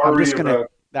 so I'm just gonna.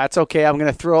 That's okay. I'm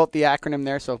gonna throw out the acronym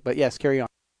there. But yes, carry on.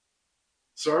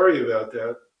 Sorry about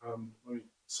that. Let me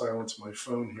silence my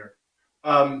phone here.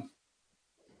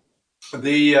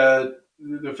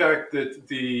 The fact that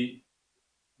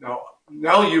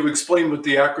now you've explained what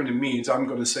the acronym means. I'm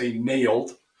going to say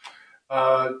NAILD.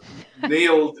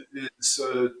 NAILD is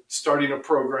starting a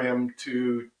program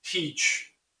to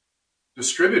teach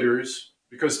distributors,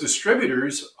 because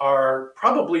distributors are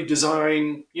probably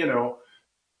design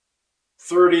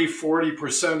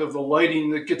 30-40% of the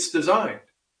lighting that gets designed.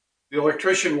 The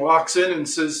electrician walks in and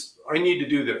says, I need to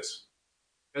do this.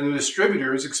 And the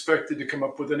distributor is expected to come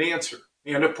up with an answer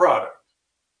and a product.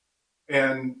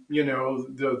 And,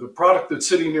 the product that's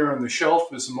sitting there on the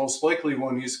shelf is the most likely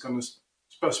one he's going to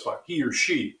specify, he or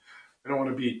she. I don't want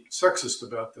to be sexist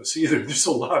about this either. There's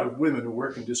a lot of women who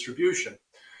work in distribution.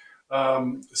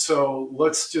 So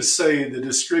let's just say the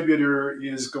distributor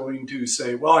is going to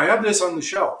say, well, I have this on the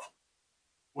shelf.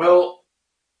 Well,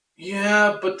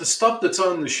 yeah, but the stuff that's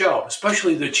on the shelf,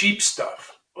 especially the cheap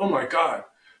stuff, oh my God,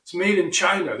 it's made in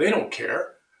China. They don't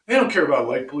care. They don't care about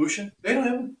light pollution.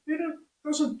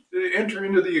 Doesn't enter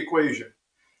into the equation.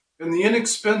 And the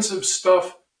inexpensive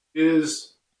stuff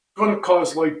is going to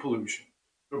cause light pollution.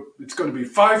 It's going to be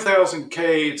 5,000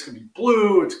 K. It's going to be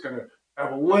blue. It's going to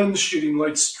have a lens shooting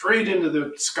light straight into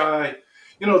the sky.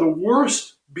 The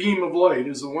worst beam of light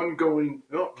is the one going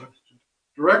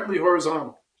directly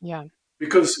horizontal. Yeah.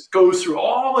 Because it goes through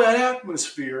all that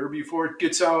atmosphere before it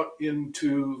gets out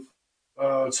into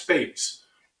space.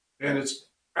 And it's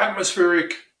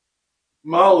atmospheric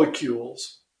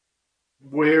molecules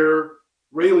where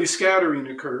Rayleigh scattering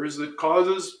occurs that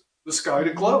causes the sky to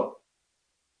Mm-hmm. glow.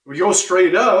 If you go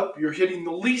straight up, you're hitting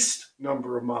the least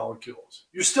number of molecules.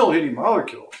 You're still hitting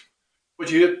molecules,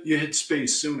 but you hit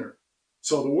space sooner.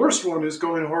 So the worst one is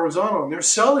going horizontal, and they're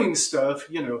selling stuff,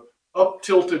 up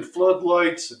tilted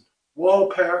floodlights and wall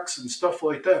packs and stuff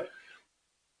like that.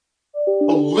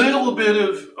 A little bit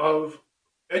of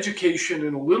education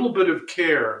and a little bit of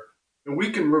care, and we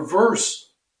can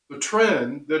reverse the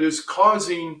trend that is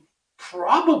causing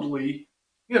probably,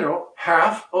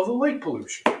 half of the light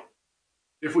pollution.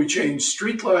 If we change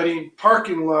street lighting,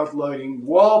 parking lot lighting,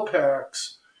 wall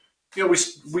packs,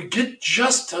 we get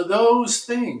just to those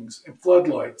things, and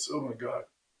floodlights. Oh my God,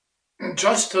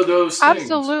 just to those things.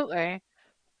 Absolutely.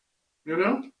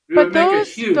 It But would make a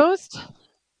those huge. those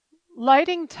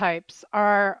lighting types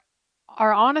are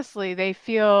honestly, they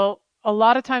feel a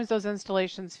lot of times those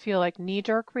installations feel like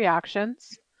knee-jerk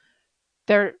reactions.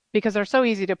 They're because they're so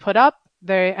easy to put up,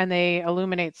 they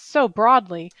illuminate so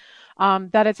broadly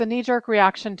that it's a knee-jerk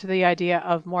reaction to the idea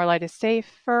of more light is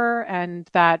safer, and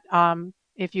that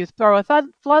if you throw a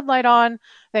floodlight on,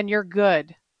 then you're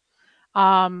good.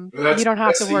 You That's don't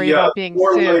have to that's worry the about being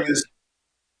more light sued. is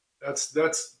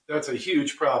that's a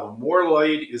huge problem. More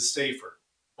light is safer.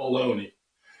 Baloney.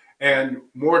 And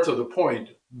more to the point,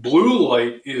 blue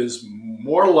light is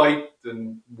more light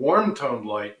than warm toned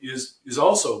light is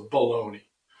also baloney.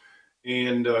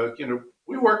 And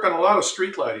we work on a lot of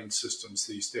street lighting systems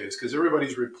these days because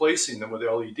everybody's replacing them with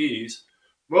LEDs.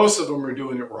 Most of them are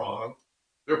doing it wrong.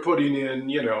 They're putting in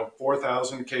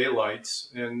 4,000 K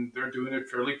lights, and they're doing it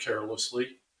fairly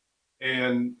carelessly.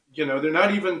 And they're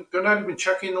not even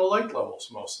checking the light levels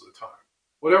most of the time.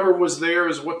 Whatever was there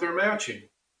is what they're matching.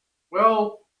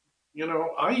 Well,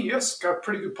 IES got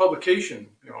pretty good publication.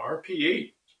 RP8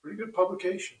 is pretty good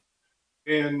publication,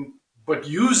 and but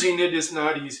using it is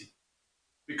not easy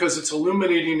because it's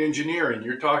illuminating engineering.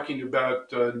 You're talking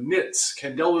about nits,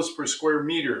 candelas per square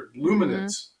meter, Hmm.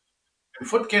 luminance, and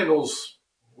foot candles.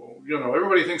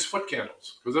 Everybody thinks foot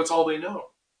candles because that's all they know.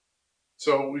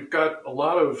 So we've got a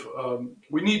lot of.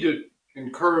 We need to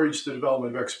encourage the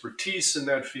development of expertise in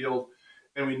that field,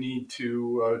 and we need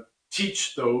to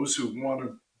teach those who want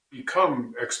to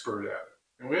become expert at it.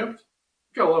 And we've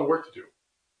got a lot of work to do.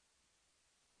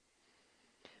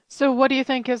 So, what do you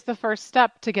think is the first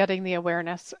step to getting the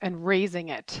awareness and raising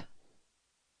it?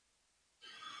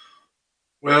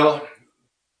 Well,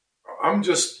 I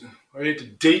hate to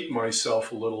date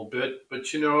myself a little bit, but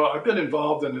I've been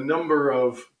involved in a number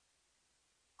of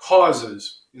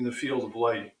causes in the field of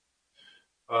lighting.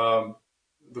 Um,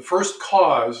 the first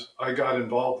cause I got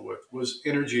involved with was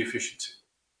energy efficiency.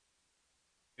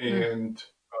 Mm. And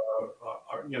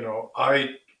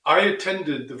I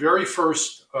attended the very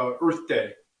first Earth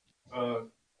Day uh,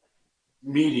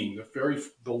 meeting,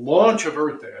 the launch of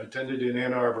Earth Day. I attended in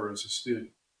Ann Arbor as a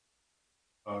student,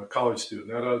 college student.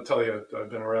 That ought to tell you I've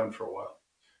been around for a while.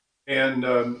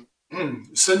 And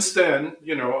since then,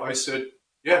 I said,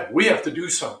 yeah, we have to do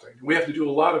something. We have to do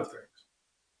a lot of things.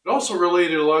 It also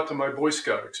related a lot to my Boy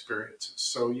Scout experiences.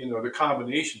 So the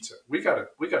combinations. We got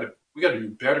to do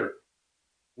better.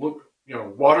 Look,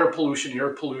 water pollution, air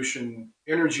pollution,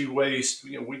 energy waste.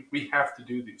 We have to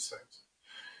do these things.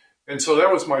 And so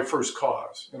that was my first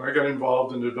cause. And I got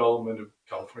involved in the development of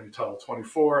California Title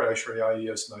 24, ASHRAE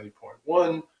IES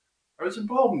 90.1. I was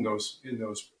involved in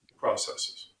those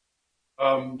processes.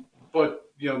 But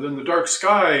then the dark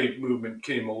sky movement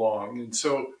came along, and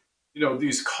so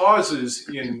these causes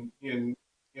in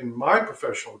my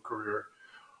professional career,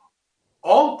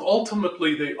 all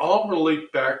ultimately they all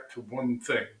relate back to one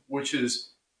thing, which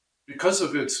is because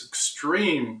of its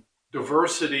extreme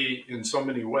diversity in so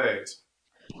many ways,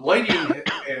 lighting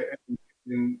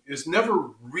is never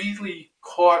really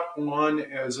caught on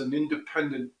as an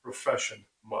independent profession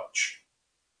much.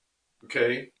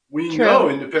 Okay, we True. know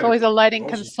It's independent always a lighting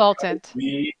professionals. consultant.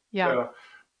 We Yeah.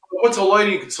 What's a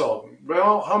lighting consultant?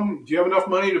 Well, do you have enough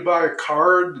money to buy a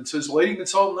card that says lighting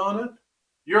consultant on it?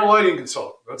 You're a lighting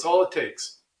consultant. That's all it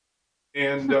takes.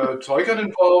 And so I got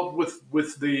involved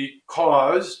with the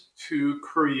cause to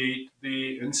create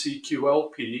the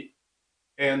NCQLP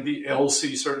and the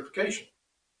LC certification.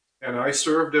 And I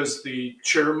served as the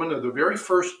chairman of the very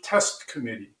first test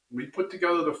committee. We put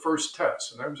together the first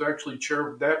test, and I was actually chair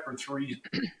of that for 3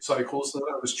 cycles. Then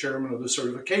I was chairman of the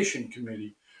certification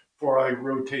committee before I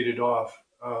rotated off.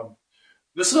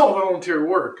 This is all volunteer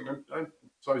work, and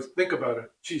so I think about it.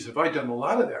 Geez, have I done a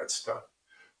lot of that stuff?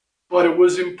 But it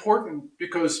was important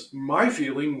because my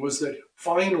feeling was that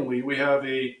finally we have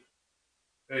a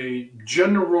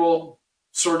general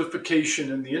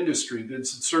certification in the industry that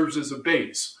serves as a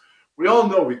base. We all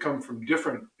know we come from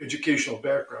different educational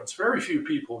backgrounds. Very few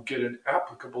people get an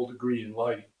applicable degree in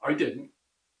lighting. I didn't.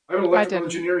 I have an I electrical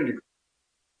didn't. engineering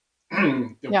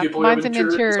degree. Yeah, People have mine's in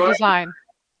interior interior design. design.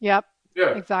 Yep, Yeah,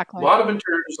 a exactly. lot of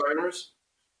interior designers.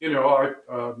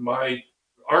 My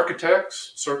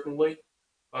architects certainly.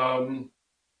 Um,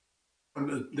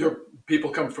 there, people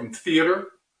come from theater.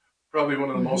 Probably one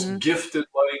of the Hmm. most gifted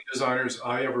lighting designers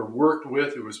I ever worked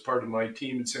with, who was part of my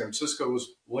team in San Francisco,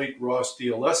 was late Ross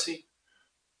Dialessi.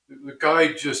 The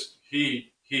guy just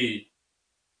he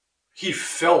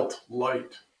felt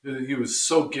light. He was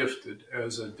so gifted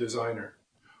as a designer.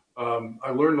 I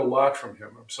learned a lot from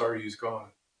him. I'm sorry he's gone.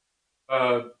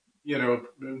 Uh,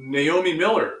 Naomi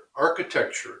Miller,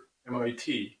 architecture,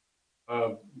 MIT, one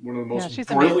of the Yeah, most she's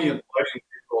brilliant amazing. lighting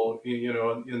people,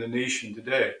 in the nation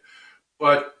today.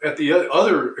 But at the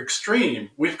other extreme,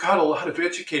 we've got a lot of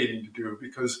educating to do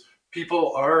because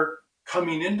people are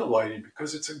coming into lighting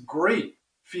because it's a great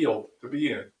field to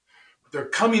be in. They're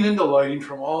coming into lighting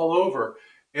from all over.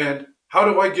 And how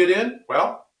do I get in?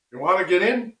 Well, you want to get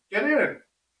in? Get in.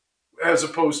 As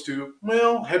opposed to,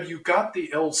 well, have you got the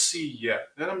LC yet?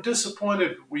 And I'm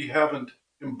disappointed we haven't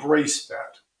embraced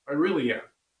that. I really am.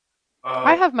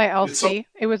 I Uh, have my it's so LC.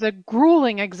 It was a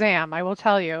grueling exam, I will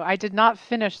tell you. I did not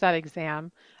finish that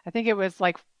exam. I think it was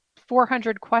like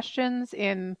 400 questions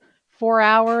in 4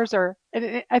 hours, or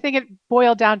I think it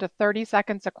boiled down to 30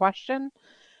 seconds a question.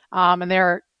 And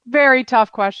they're very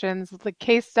tough questions, the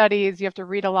case studies, you have to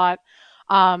read a lot.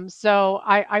 So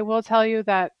I will tell you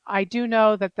that I do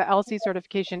know that the LC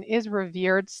certification is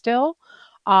revered still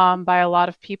by a lot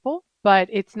of people, but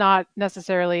it's not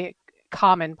necessarily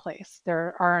commonplace.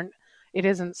 It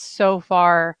isn't so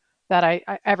far that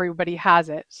everybody has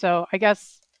it. So I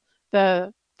guess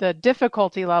the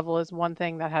difficulty level is one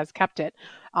thing that has kept it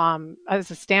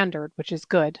as a standard, which is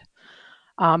good.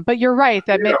 But you're right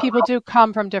that yeah. people do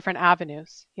come from different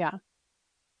avenues. Yeah.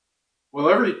 Well,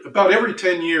 about every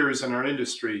 10 years in our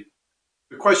industry,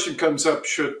 the question comes up,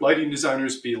 should lighting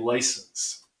designers be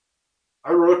licensed?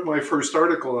 I wrote my first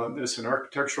article on this in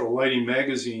Architectural Lighting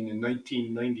Magazine in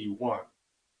 1991.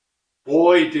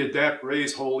 Boy, did that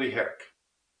raise holy heck.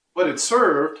 But it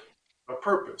served a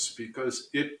purpose because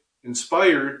it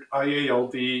inspired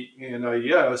IALD and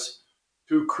IES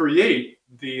to create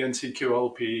the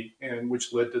NCQLP, and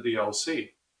which led to the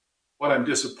LC. What I'm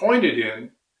disappointed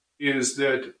in is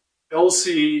that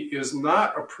LC is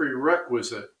not a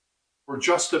prerequisite for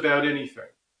just about anything.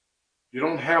 You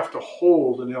don't have to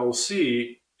hold an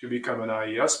LC to become an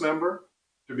IES member,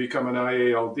 to become an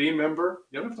IALD member.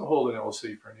 You don't have to hold an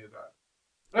LC for any of that.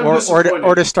 And I'm Or to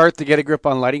disappointed. start the Get a Grip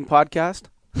on Lighting podcast.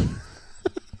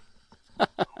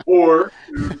 Or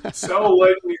to sell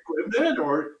lighting equipment,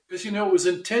 or because it was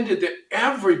intended that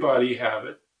everybody have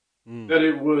it, Mm. that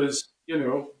it was,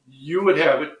 you would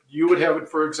have it. You would have it,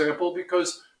 for example,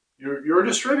 because you're a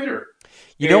distributor.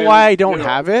 You know why And, I don't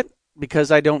have it?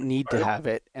 Because I don't need to I, have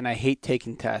it, and I hate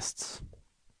taking tests.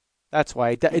 That's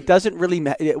why it doesn't really.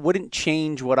 It wouldn't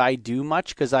change what I do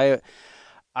much because I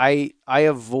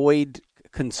avoid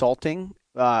consulting.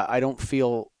 I don't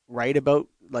feel right about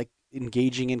like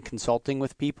engaging in consulting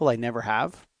with people. I never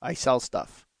have. I sell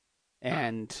stuff,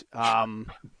 and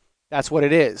that's what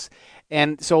it is.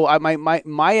 And so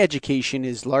my education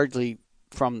is largely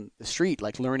from the street,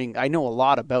 like learning. I know a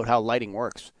lot about how lighting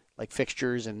works, like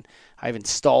fixtures, and I've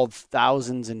installed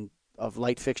thousands of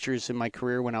light fixtures in my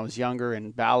career when I was younger,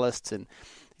 and ballasts, and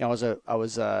I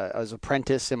was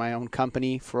apprentice in my own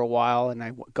company for a while, and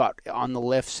I got on the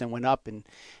lifts and went up and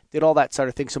did all that sort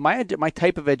of thing. So my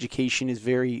type of education is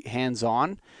very hands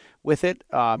on with it.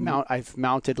 I've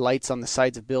mounted lights on the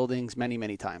sides of buildings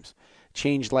many times,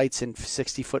 changed lights in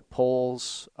 60-foot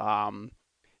poles.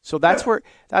 So that's yeah, where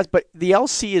that's. But the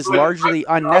LC is but largely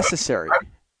unnecessary.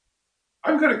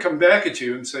 I'm going to come back at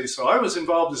you and say, so I was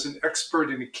involved as an expert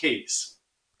in a case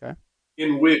Okay.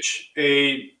 in which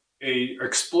a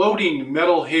exploding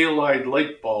metal halide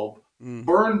light bulb Mm.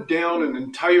 burned down an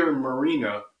entire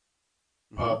marina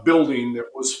Hmm. building that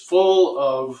was full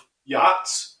of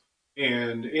yachts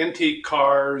and antique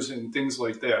cars and things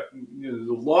like that.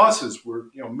 The losses were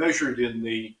measured in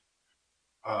the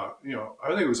I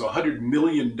think it was $100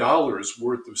 million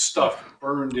worth of stuff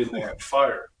burned in Whew. that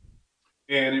fire.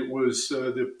 And it was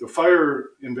the fire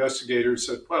investigators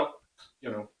said, well,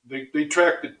 they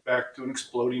tracked it back to an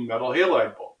exploding metal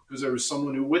halide bulb because there was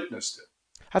someone who witnessed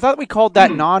I thought we called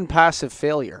that it. non-passive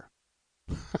failure.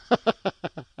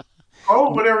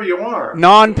 Call it whatever you want. But the point is,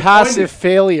 Non-passive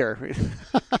failure.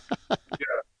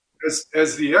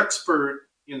 as the expert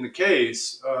in the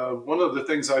case, one of the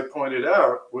things I pointed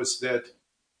out was that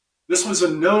this was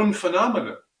a known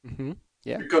phenomenon Mm-hmm.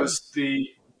 Yeah. because the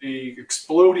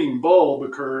exploding bulb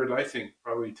occurred, I think,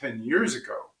 probably 10 years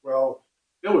ago. Well,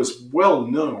 it was well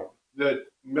known that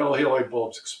metal halide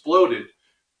bulbs exploded,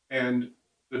 and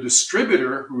the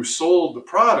distributor who sold the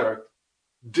product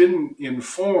didn't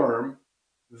inform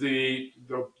the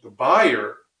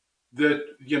buyer that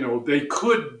they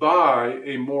could buy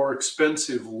a more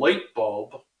expensive light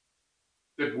bulb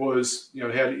that was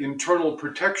had internal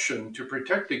protection to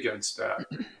protect against that.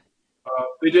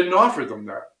 They didn't offer them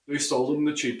that. They sold them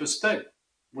the cheapest thing,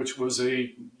 which was an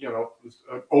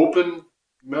open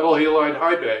metal halide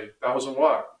high bay 1,000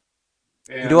 watt.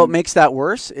 You know what And makes that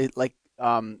worse? It like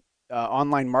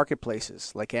online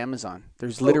marketplaces like Amazon.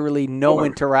 There's oh, literally oh no my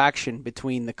interaction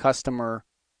between the customer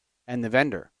and the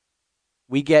vendor.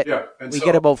 We get yeah, and we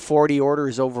get so about 40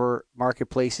 orders over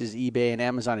marketplaces, eBay and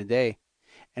Amazon a day,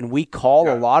 and we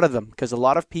call a yeah, lot of them because a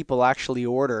lot of people actually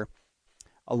order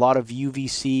a lot of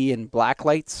UVC and black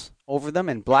lights over them.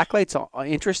 And black lights are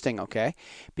interesting, okay,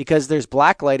 because there's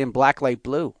black light and black light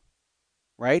blue,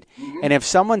 right? And hmm if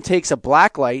someone takes a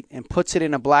black light and puts it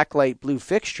in a black light blue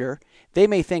fixture, they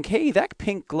may think, hey, that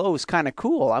pink glow is kind of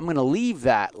cool. I'm going to leave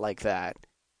that like that,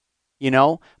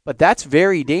 but that's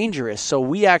very dangerous. So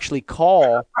we actually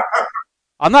call.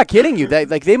 I'm not kidding you.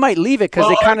 They might leave it because well,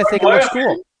 they kind of think I'm it looks laughing.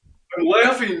 cool. I'm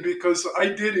laughing because I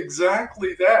did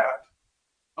exactly that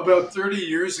about 30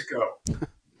 years ago.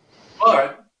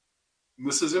 But and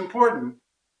this is important.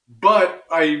 But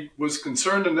I was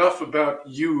concerned enough about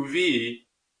UV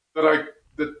that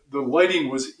the lighting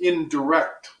was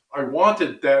indirect. I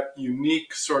wanted that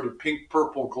unique sort of pink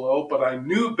purple glow, but I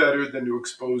knew better than to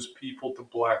expose people to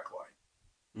black light.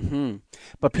 Hmm.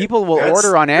 But people will That's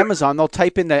order on Amazon. They'll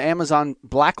type in the Amazon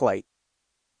black light,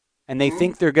 and they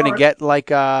think they're going all to right. get like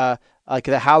the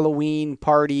Halloween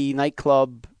party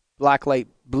nightclub black light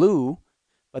blue,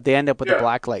 but they end up with a Yeah,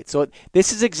 black light. So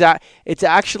this is exact. It's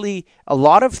actually a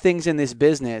lot of things in this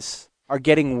business are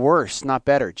getting worse, not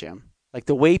better, Jim. Like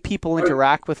the way people I,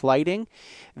 interact with lighting,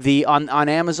 the on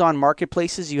Amazon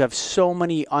marketplaces, you have so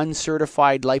many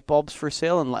uncertified light bulbs for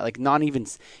sale and like not even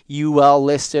UL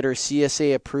listed or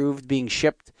CSA approved being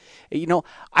shipped.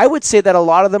 I would say that a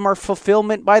lot of them are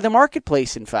fulfillment by the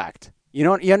marketplace. In fact, you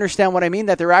understand what I mean?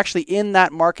 That they're actually in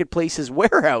that marketplace's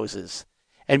warehouses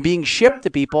and being shipped to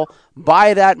people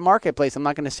by that marketplace. I'm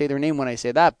not going to say their name when I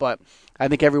say that, but I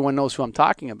think everyone knows who I'm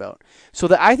talking about. So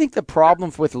I think the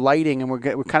problem with lighting, and we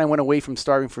kind of went away from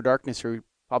Starving for Darkness, or we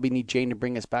probably need Jane to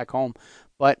bring us back home.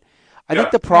 But I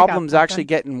think yeah. the I got problem's actually something.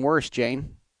 getting worse,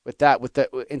 Jane,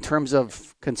 in terms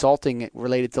of consulting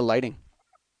related to lighting.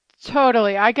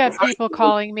 Totally. I get people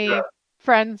calling Yeah. me,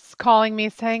 friends calling me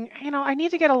saying, I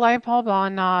need to get a light bulb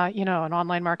on, an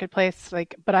online marketplace,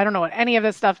 like, but I don't know what any of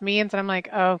this stuff means. And I'm like,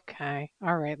 okay,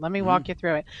 all right, let me Mm-hmm. walk you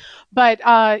through it. But,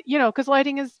 because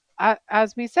lighting is,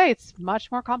 as we say, it's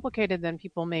much more complicated than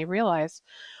people may realize.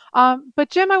 But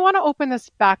Jim, I want to open this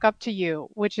back up to you,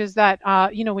 which is that,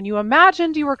 when you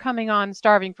imagined you were coming on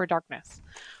Starving for Darkness,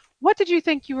 what did you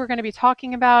think you were going to be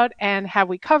talking about? And have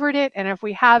we covered it? And if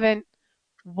we haven't,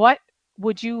 what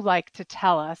would you like to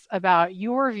tell us about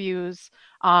your views?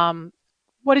 Um,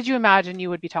 what did you imagine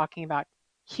you would be talking about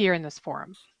here in this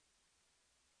forum?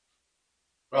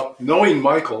 Well, knowing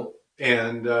Michael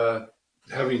and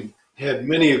having had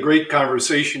many a great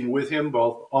conversation with him,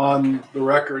 both on the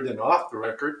record and off the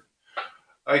record,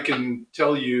 I can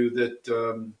tell you that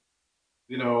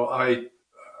I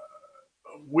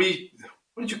we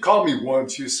what did you call me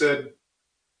once? You said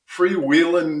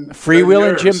freewheeling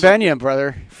Freewheeling Benya or Jim something. Benya,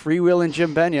 brother. Freewheeling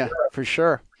Jim Benya, for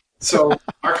sure. So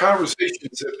our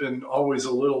conversations have been always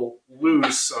a little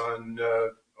loose on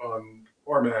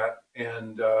format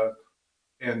and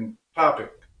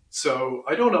topic. So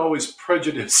I don't always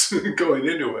prejudice going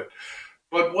into it.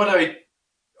 But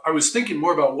I was thinking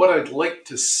more about what I'd like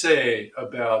to say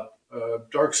about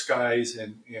dark skies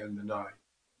and the night.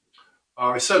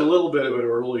 I said a little bit of it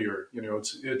earlier.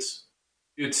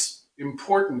 It's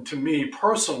important to me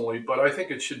personally, but I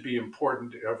think it should be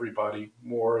important to everybody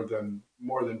more than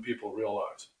people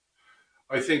realize.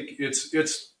 I think it's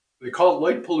they call it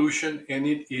light pollution, and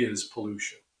it is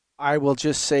pollution. I will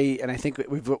just say, and I think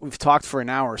we've talked for an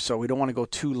hour, so we don't want to go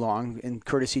too long, in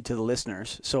courtesy to the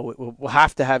listeners. So we'll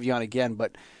have to have you on again.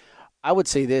 But I would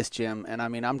say this, Jim, and I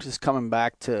mean, I'm just coming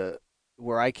back to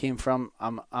where I came from.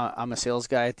 I'm a sales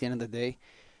guy at the end of the day.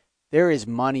 There is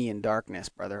money in darkness,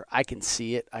 brother. I can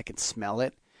see it. I can smell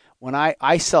it. When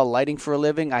I sell lighting for a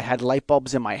living, I had light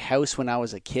bulbs in my house when I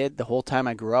was a kid. The whole time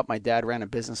I grew up, my dad ran a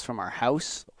business from our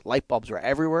house. Light bulbs were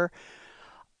everywhere.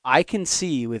 I can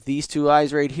see with these two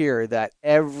eyes right here that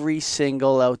every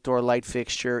single outdoor light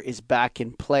fixture is back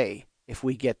in play if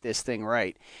we get this thing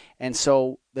right. And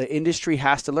so the industry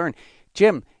has to learn.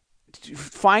 Jim,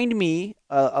 find me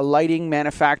a lighting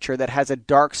manufacturer that has a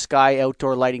dark sky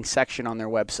outdoor lighting section on their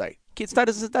website.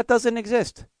 That doesn't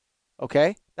exist.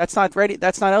 Okay? That's not ready.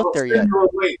 That's not out there yet.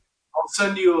 I'll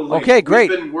send you a link. Okay,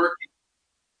 great.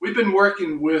 We've been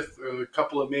working with a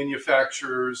couple of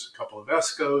manufacturers, a couple of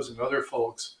ESCOs and other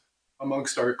folks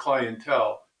amongst our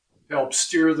clientele to help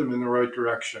steer them in the right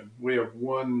direction. We have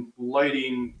one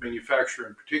lighting manufacturer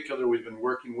in particular we've been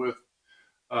working with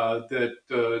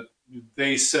that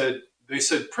they said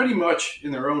pretty much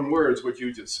in their own words what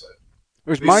you just said.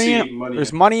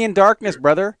 There's money in darkness,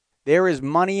 brother. There is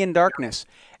money in darkness.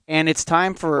 And it's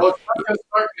time for... Well, it's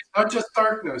not just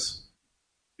darkness,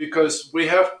 because we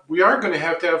are going to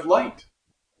have light.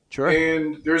 Sure.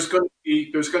 And there's going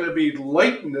to be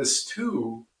lightness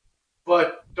too,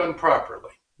 but done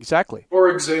properly. Exactly. For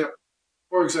example,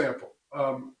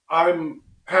 I'm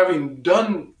having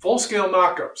done full-scale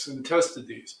mock-ups and tested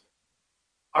these.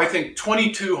 I think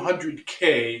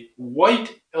 2200K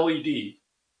white LED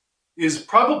is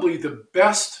probably the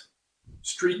best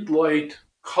street light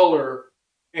color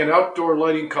and outdoor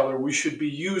lighting color we should be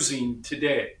using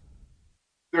today.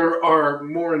 There are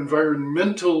more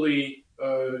environmentally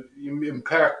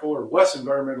impactful or less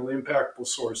environmentally impactful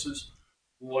sources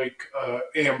like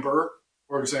amber,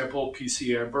 for example,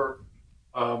 PC amber,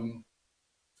 and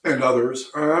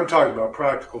others. I'm talking about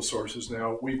practical sources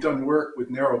now. We've done work with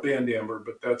narrow band amber,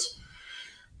 but that's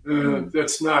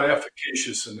not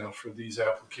efficacious enough for these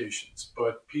applications.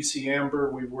 But PC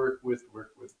amber, we work with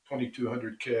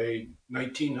 2200K,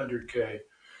 1900K.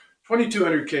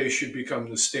 2200K should become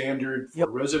the standard for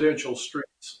residential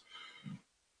streets.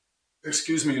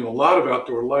 In a lot of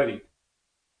outdoor lighting.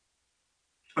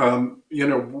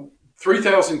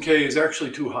 3000K is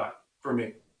actually too high for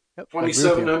me.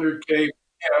 2700K,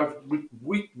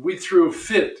 we threw a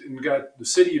fit and got the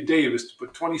city of Davis to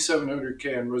put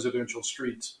 2700K on residential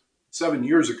streets 7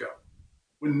 years ago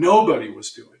when nobody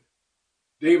was doing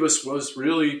it. Davis was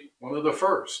really one of the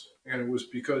first, and it was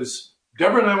because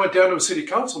Deborah and I went down to a city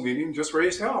council meeting and just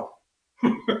raised hell.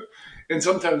 And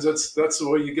sometimes that's the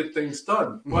way you get things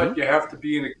done. Mm-hmm. But you have to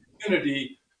be in a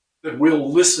community that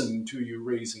will listen to you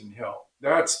raising hell.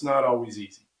 That's not always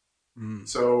easy. Mm.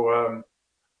 So,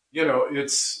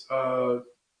 it's,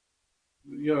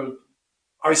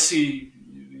 I see,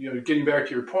 getting back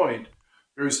to your point,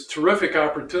 there's terrific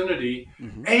opportunity,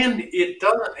 mm-hmm. and it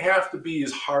doesn't have to be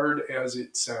as hard as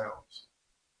it sounds.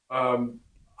 I'm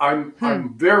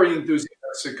very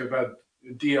enthusiastic about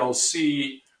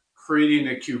DLC creating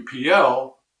a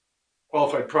QPL,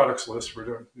 qualified products list,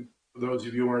 for those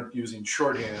of you who aren't using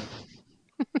shorthand,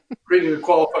 creating a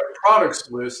qualified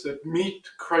products list that meet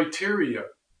criteria.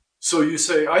 So you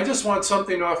say, I just want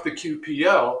something off the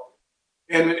QPL,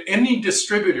 and any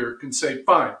distributor can say,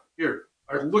 fine, here,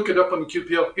 I look it up on the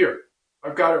QPL, here,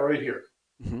 I've got it right here.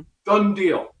 Mm-hmm. Done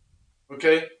deal.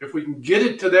 Okay, if we can get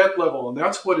it to that level, and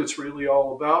that's what it's really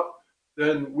all about,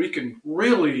 then we can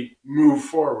really move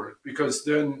forward, because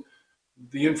then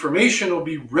the information will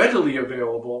be readily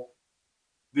available.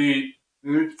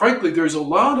 Frankly, there's a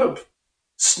lot of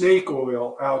snake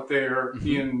oil out there mm-hmm.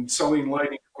 in selling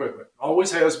lighting equipment.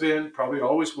 Always has been, probably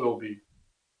always will be.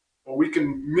 But we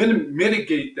can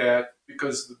mitigate that,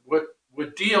 because what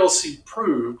DLC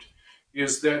proved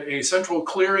is that a central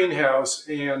clearinghouse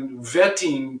and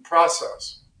vetting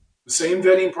process, the same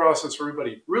vetting process for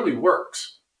everybody, really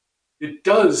works. It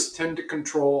does tend to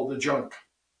control the junk,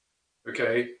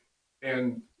 okay?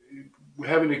 And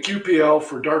having a QPL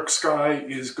for dark sky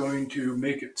is going to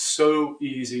make it so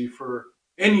easy for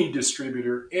any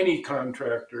distributor, any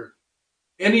contractor,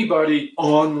 anybody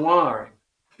online,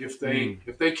 if they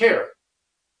care.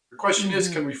 The question is,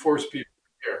 can we force people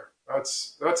to care?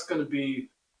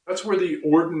 That's where the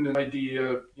ordinance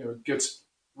idea, gets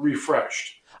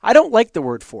refreshed. I don't like the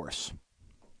word force.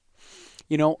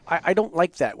 I don't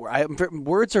like that word.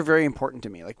 Words are very important to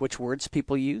me, like which words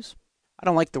people use. I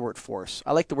don't like the word force.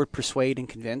 I like the word persuade and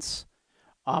convince.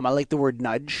 I like the word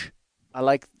nudge. I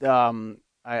like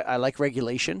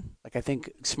regulation. Like, I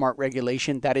think smart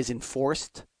regulation that is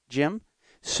enforced, Jim.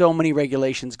 So many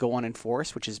regulations go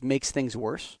unenforced, which makes things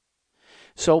worse.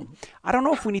 So I don't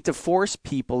know if we need to force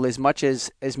people as much as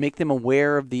make them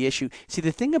aware of the issue. See,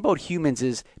 the thing about humans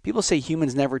is people say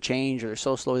humans never change or they're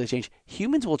so slow to change.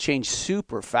 Humans will change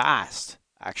super fast,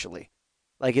 actually.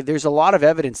 Like there's a lot of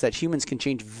evidence that humans can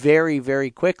change very, very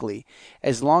quickly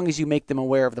as long as you make them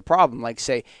aware of the problem. Like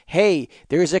say, hey,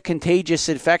 there's a contagious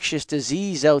infectious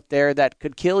disease out there that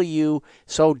could kill you,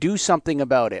 so do something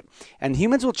about it. And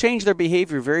humans will change their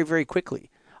behavior very, very quickly.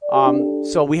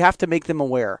 So we have to make them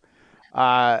aware.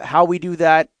 How we do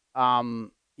that,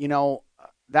 we're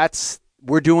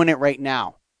doing it right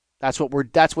now. That's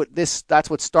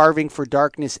what Starving for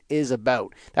Darkness is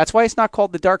about. That's why it's not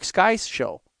called the Dark Skies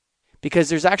Show. Because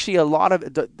there's actually a lot of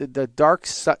the dark,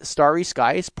 starry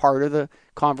sky is part of the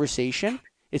conversation.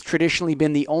 It's traditionally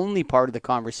been the only part of the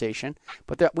conversation,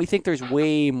 but we think there's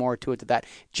way more to it than that.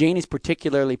 Jane is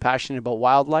particularly passionate about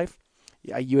wildlife.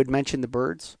 You had mentioned the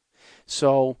birds.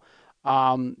 So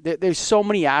there's so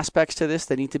many aspects to this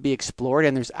that need to be explored,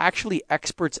 and there's actually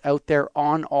experts out there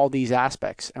on all these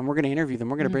aspects, and we're going to interview them.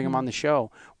 We're going to bring them on the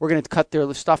show. We're going to cut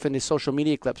their stuff into social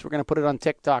media clips. We're going to put it on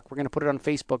TikTok. We're going to put it on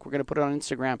Facebook. We're going to put it on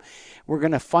Instagram. We're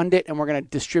going to fund it, and we're going to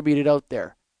distribute it out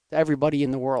there to everybody in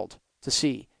the world to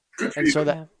see. Good And so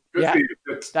that's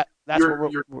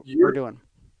what we're doing.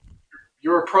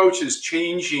 Your approach is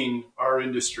changing our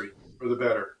industry for the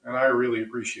better, and I really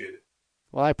appreciate it.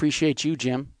 Well, I appreciate you,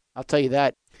 Jim. I'll tell you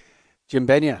that. Jim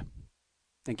Benya,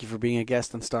 thank you for being a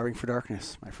guest on Starving for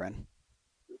Darkness, my friend.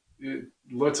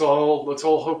 Let's all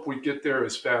hope we get there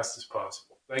as fast as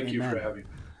possible. Thank Amen. you for having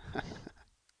me.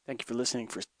 Thank you for listening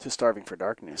to Starving for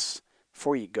Darkness.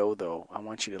 Before you go, though, I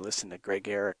want you to listen to Greg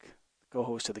Eric,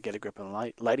 co-host of the Get a Grip on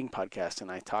Lighting podcast,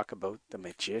 and I talk about the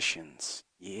magicians.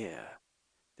 Yeah.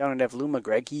 Down at Evluma,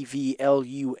 Greg, EVLUMA.com,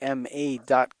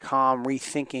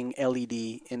 rethinking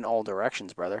LED in all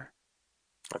directions, brother.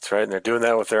 That's right, and they're doing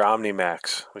that with their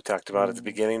OmniMax. We talked about at the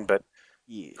beginning, but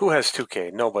who has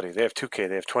 2K? Nobody. They have 2K,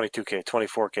 they have 22K,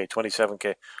 24K,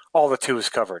 27K. All the twos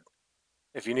covered.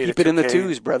 If you need Keep a 2K it in the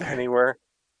twos, brother. Anywhere,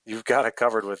 you've got it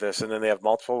covered with this. And then they have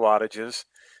multiple wattages,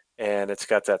 and it's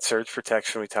got that surge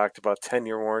protection we talked about,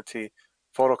 10-year warranty,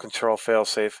 photo control,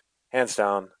 fail-safe, hands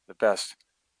down the best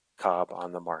cob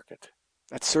on the market.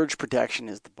 That surge protection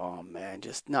is the bomb, man.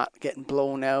 Just not getting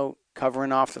blown out,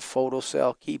 covering off the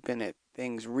photocell, keeping it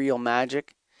things real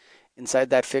magic inside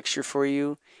that fixture for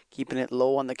you, keeping it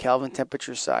low on the Kelvin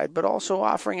temperature side, but also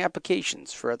offering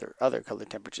applications for other color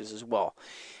temperatures as well.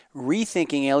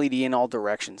 Rethinking LED in all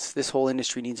directions. This whole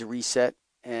industry needs a reset,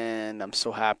 and I'm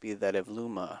so happy that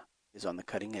Evluma is on the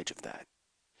cutting edge of that.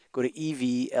 Go to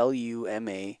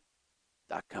EVLUMA.com.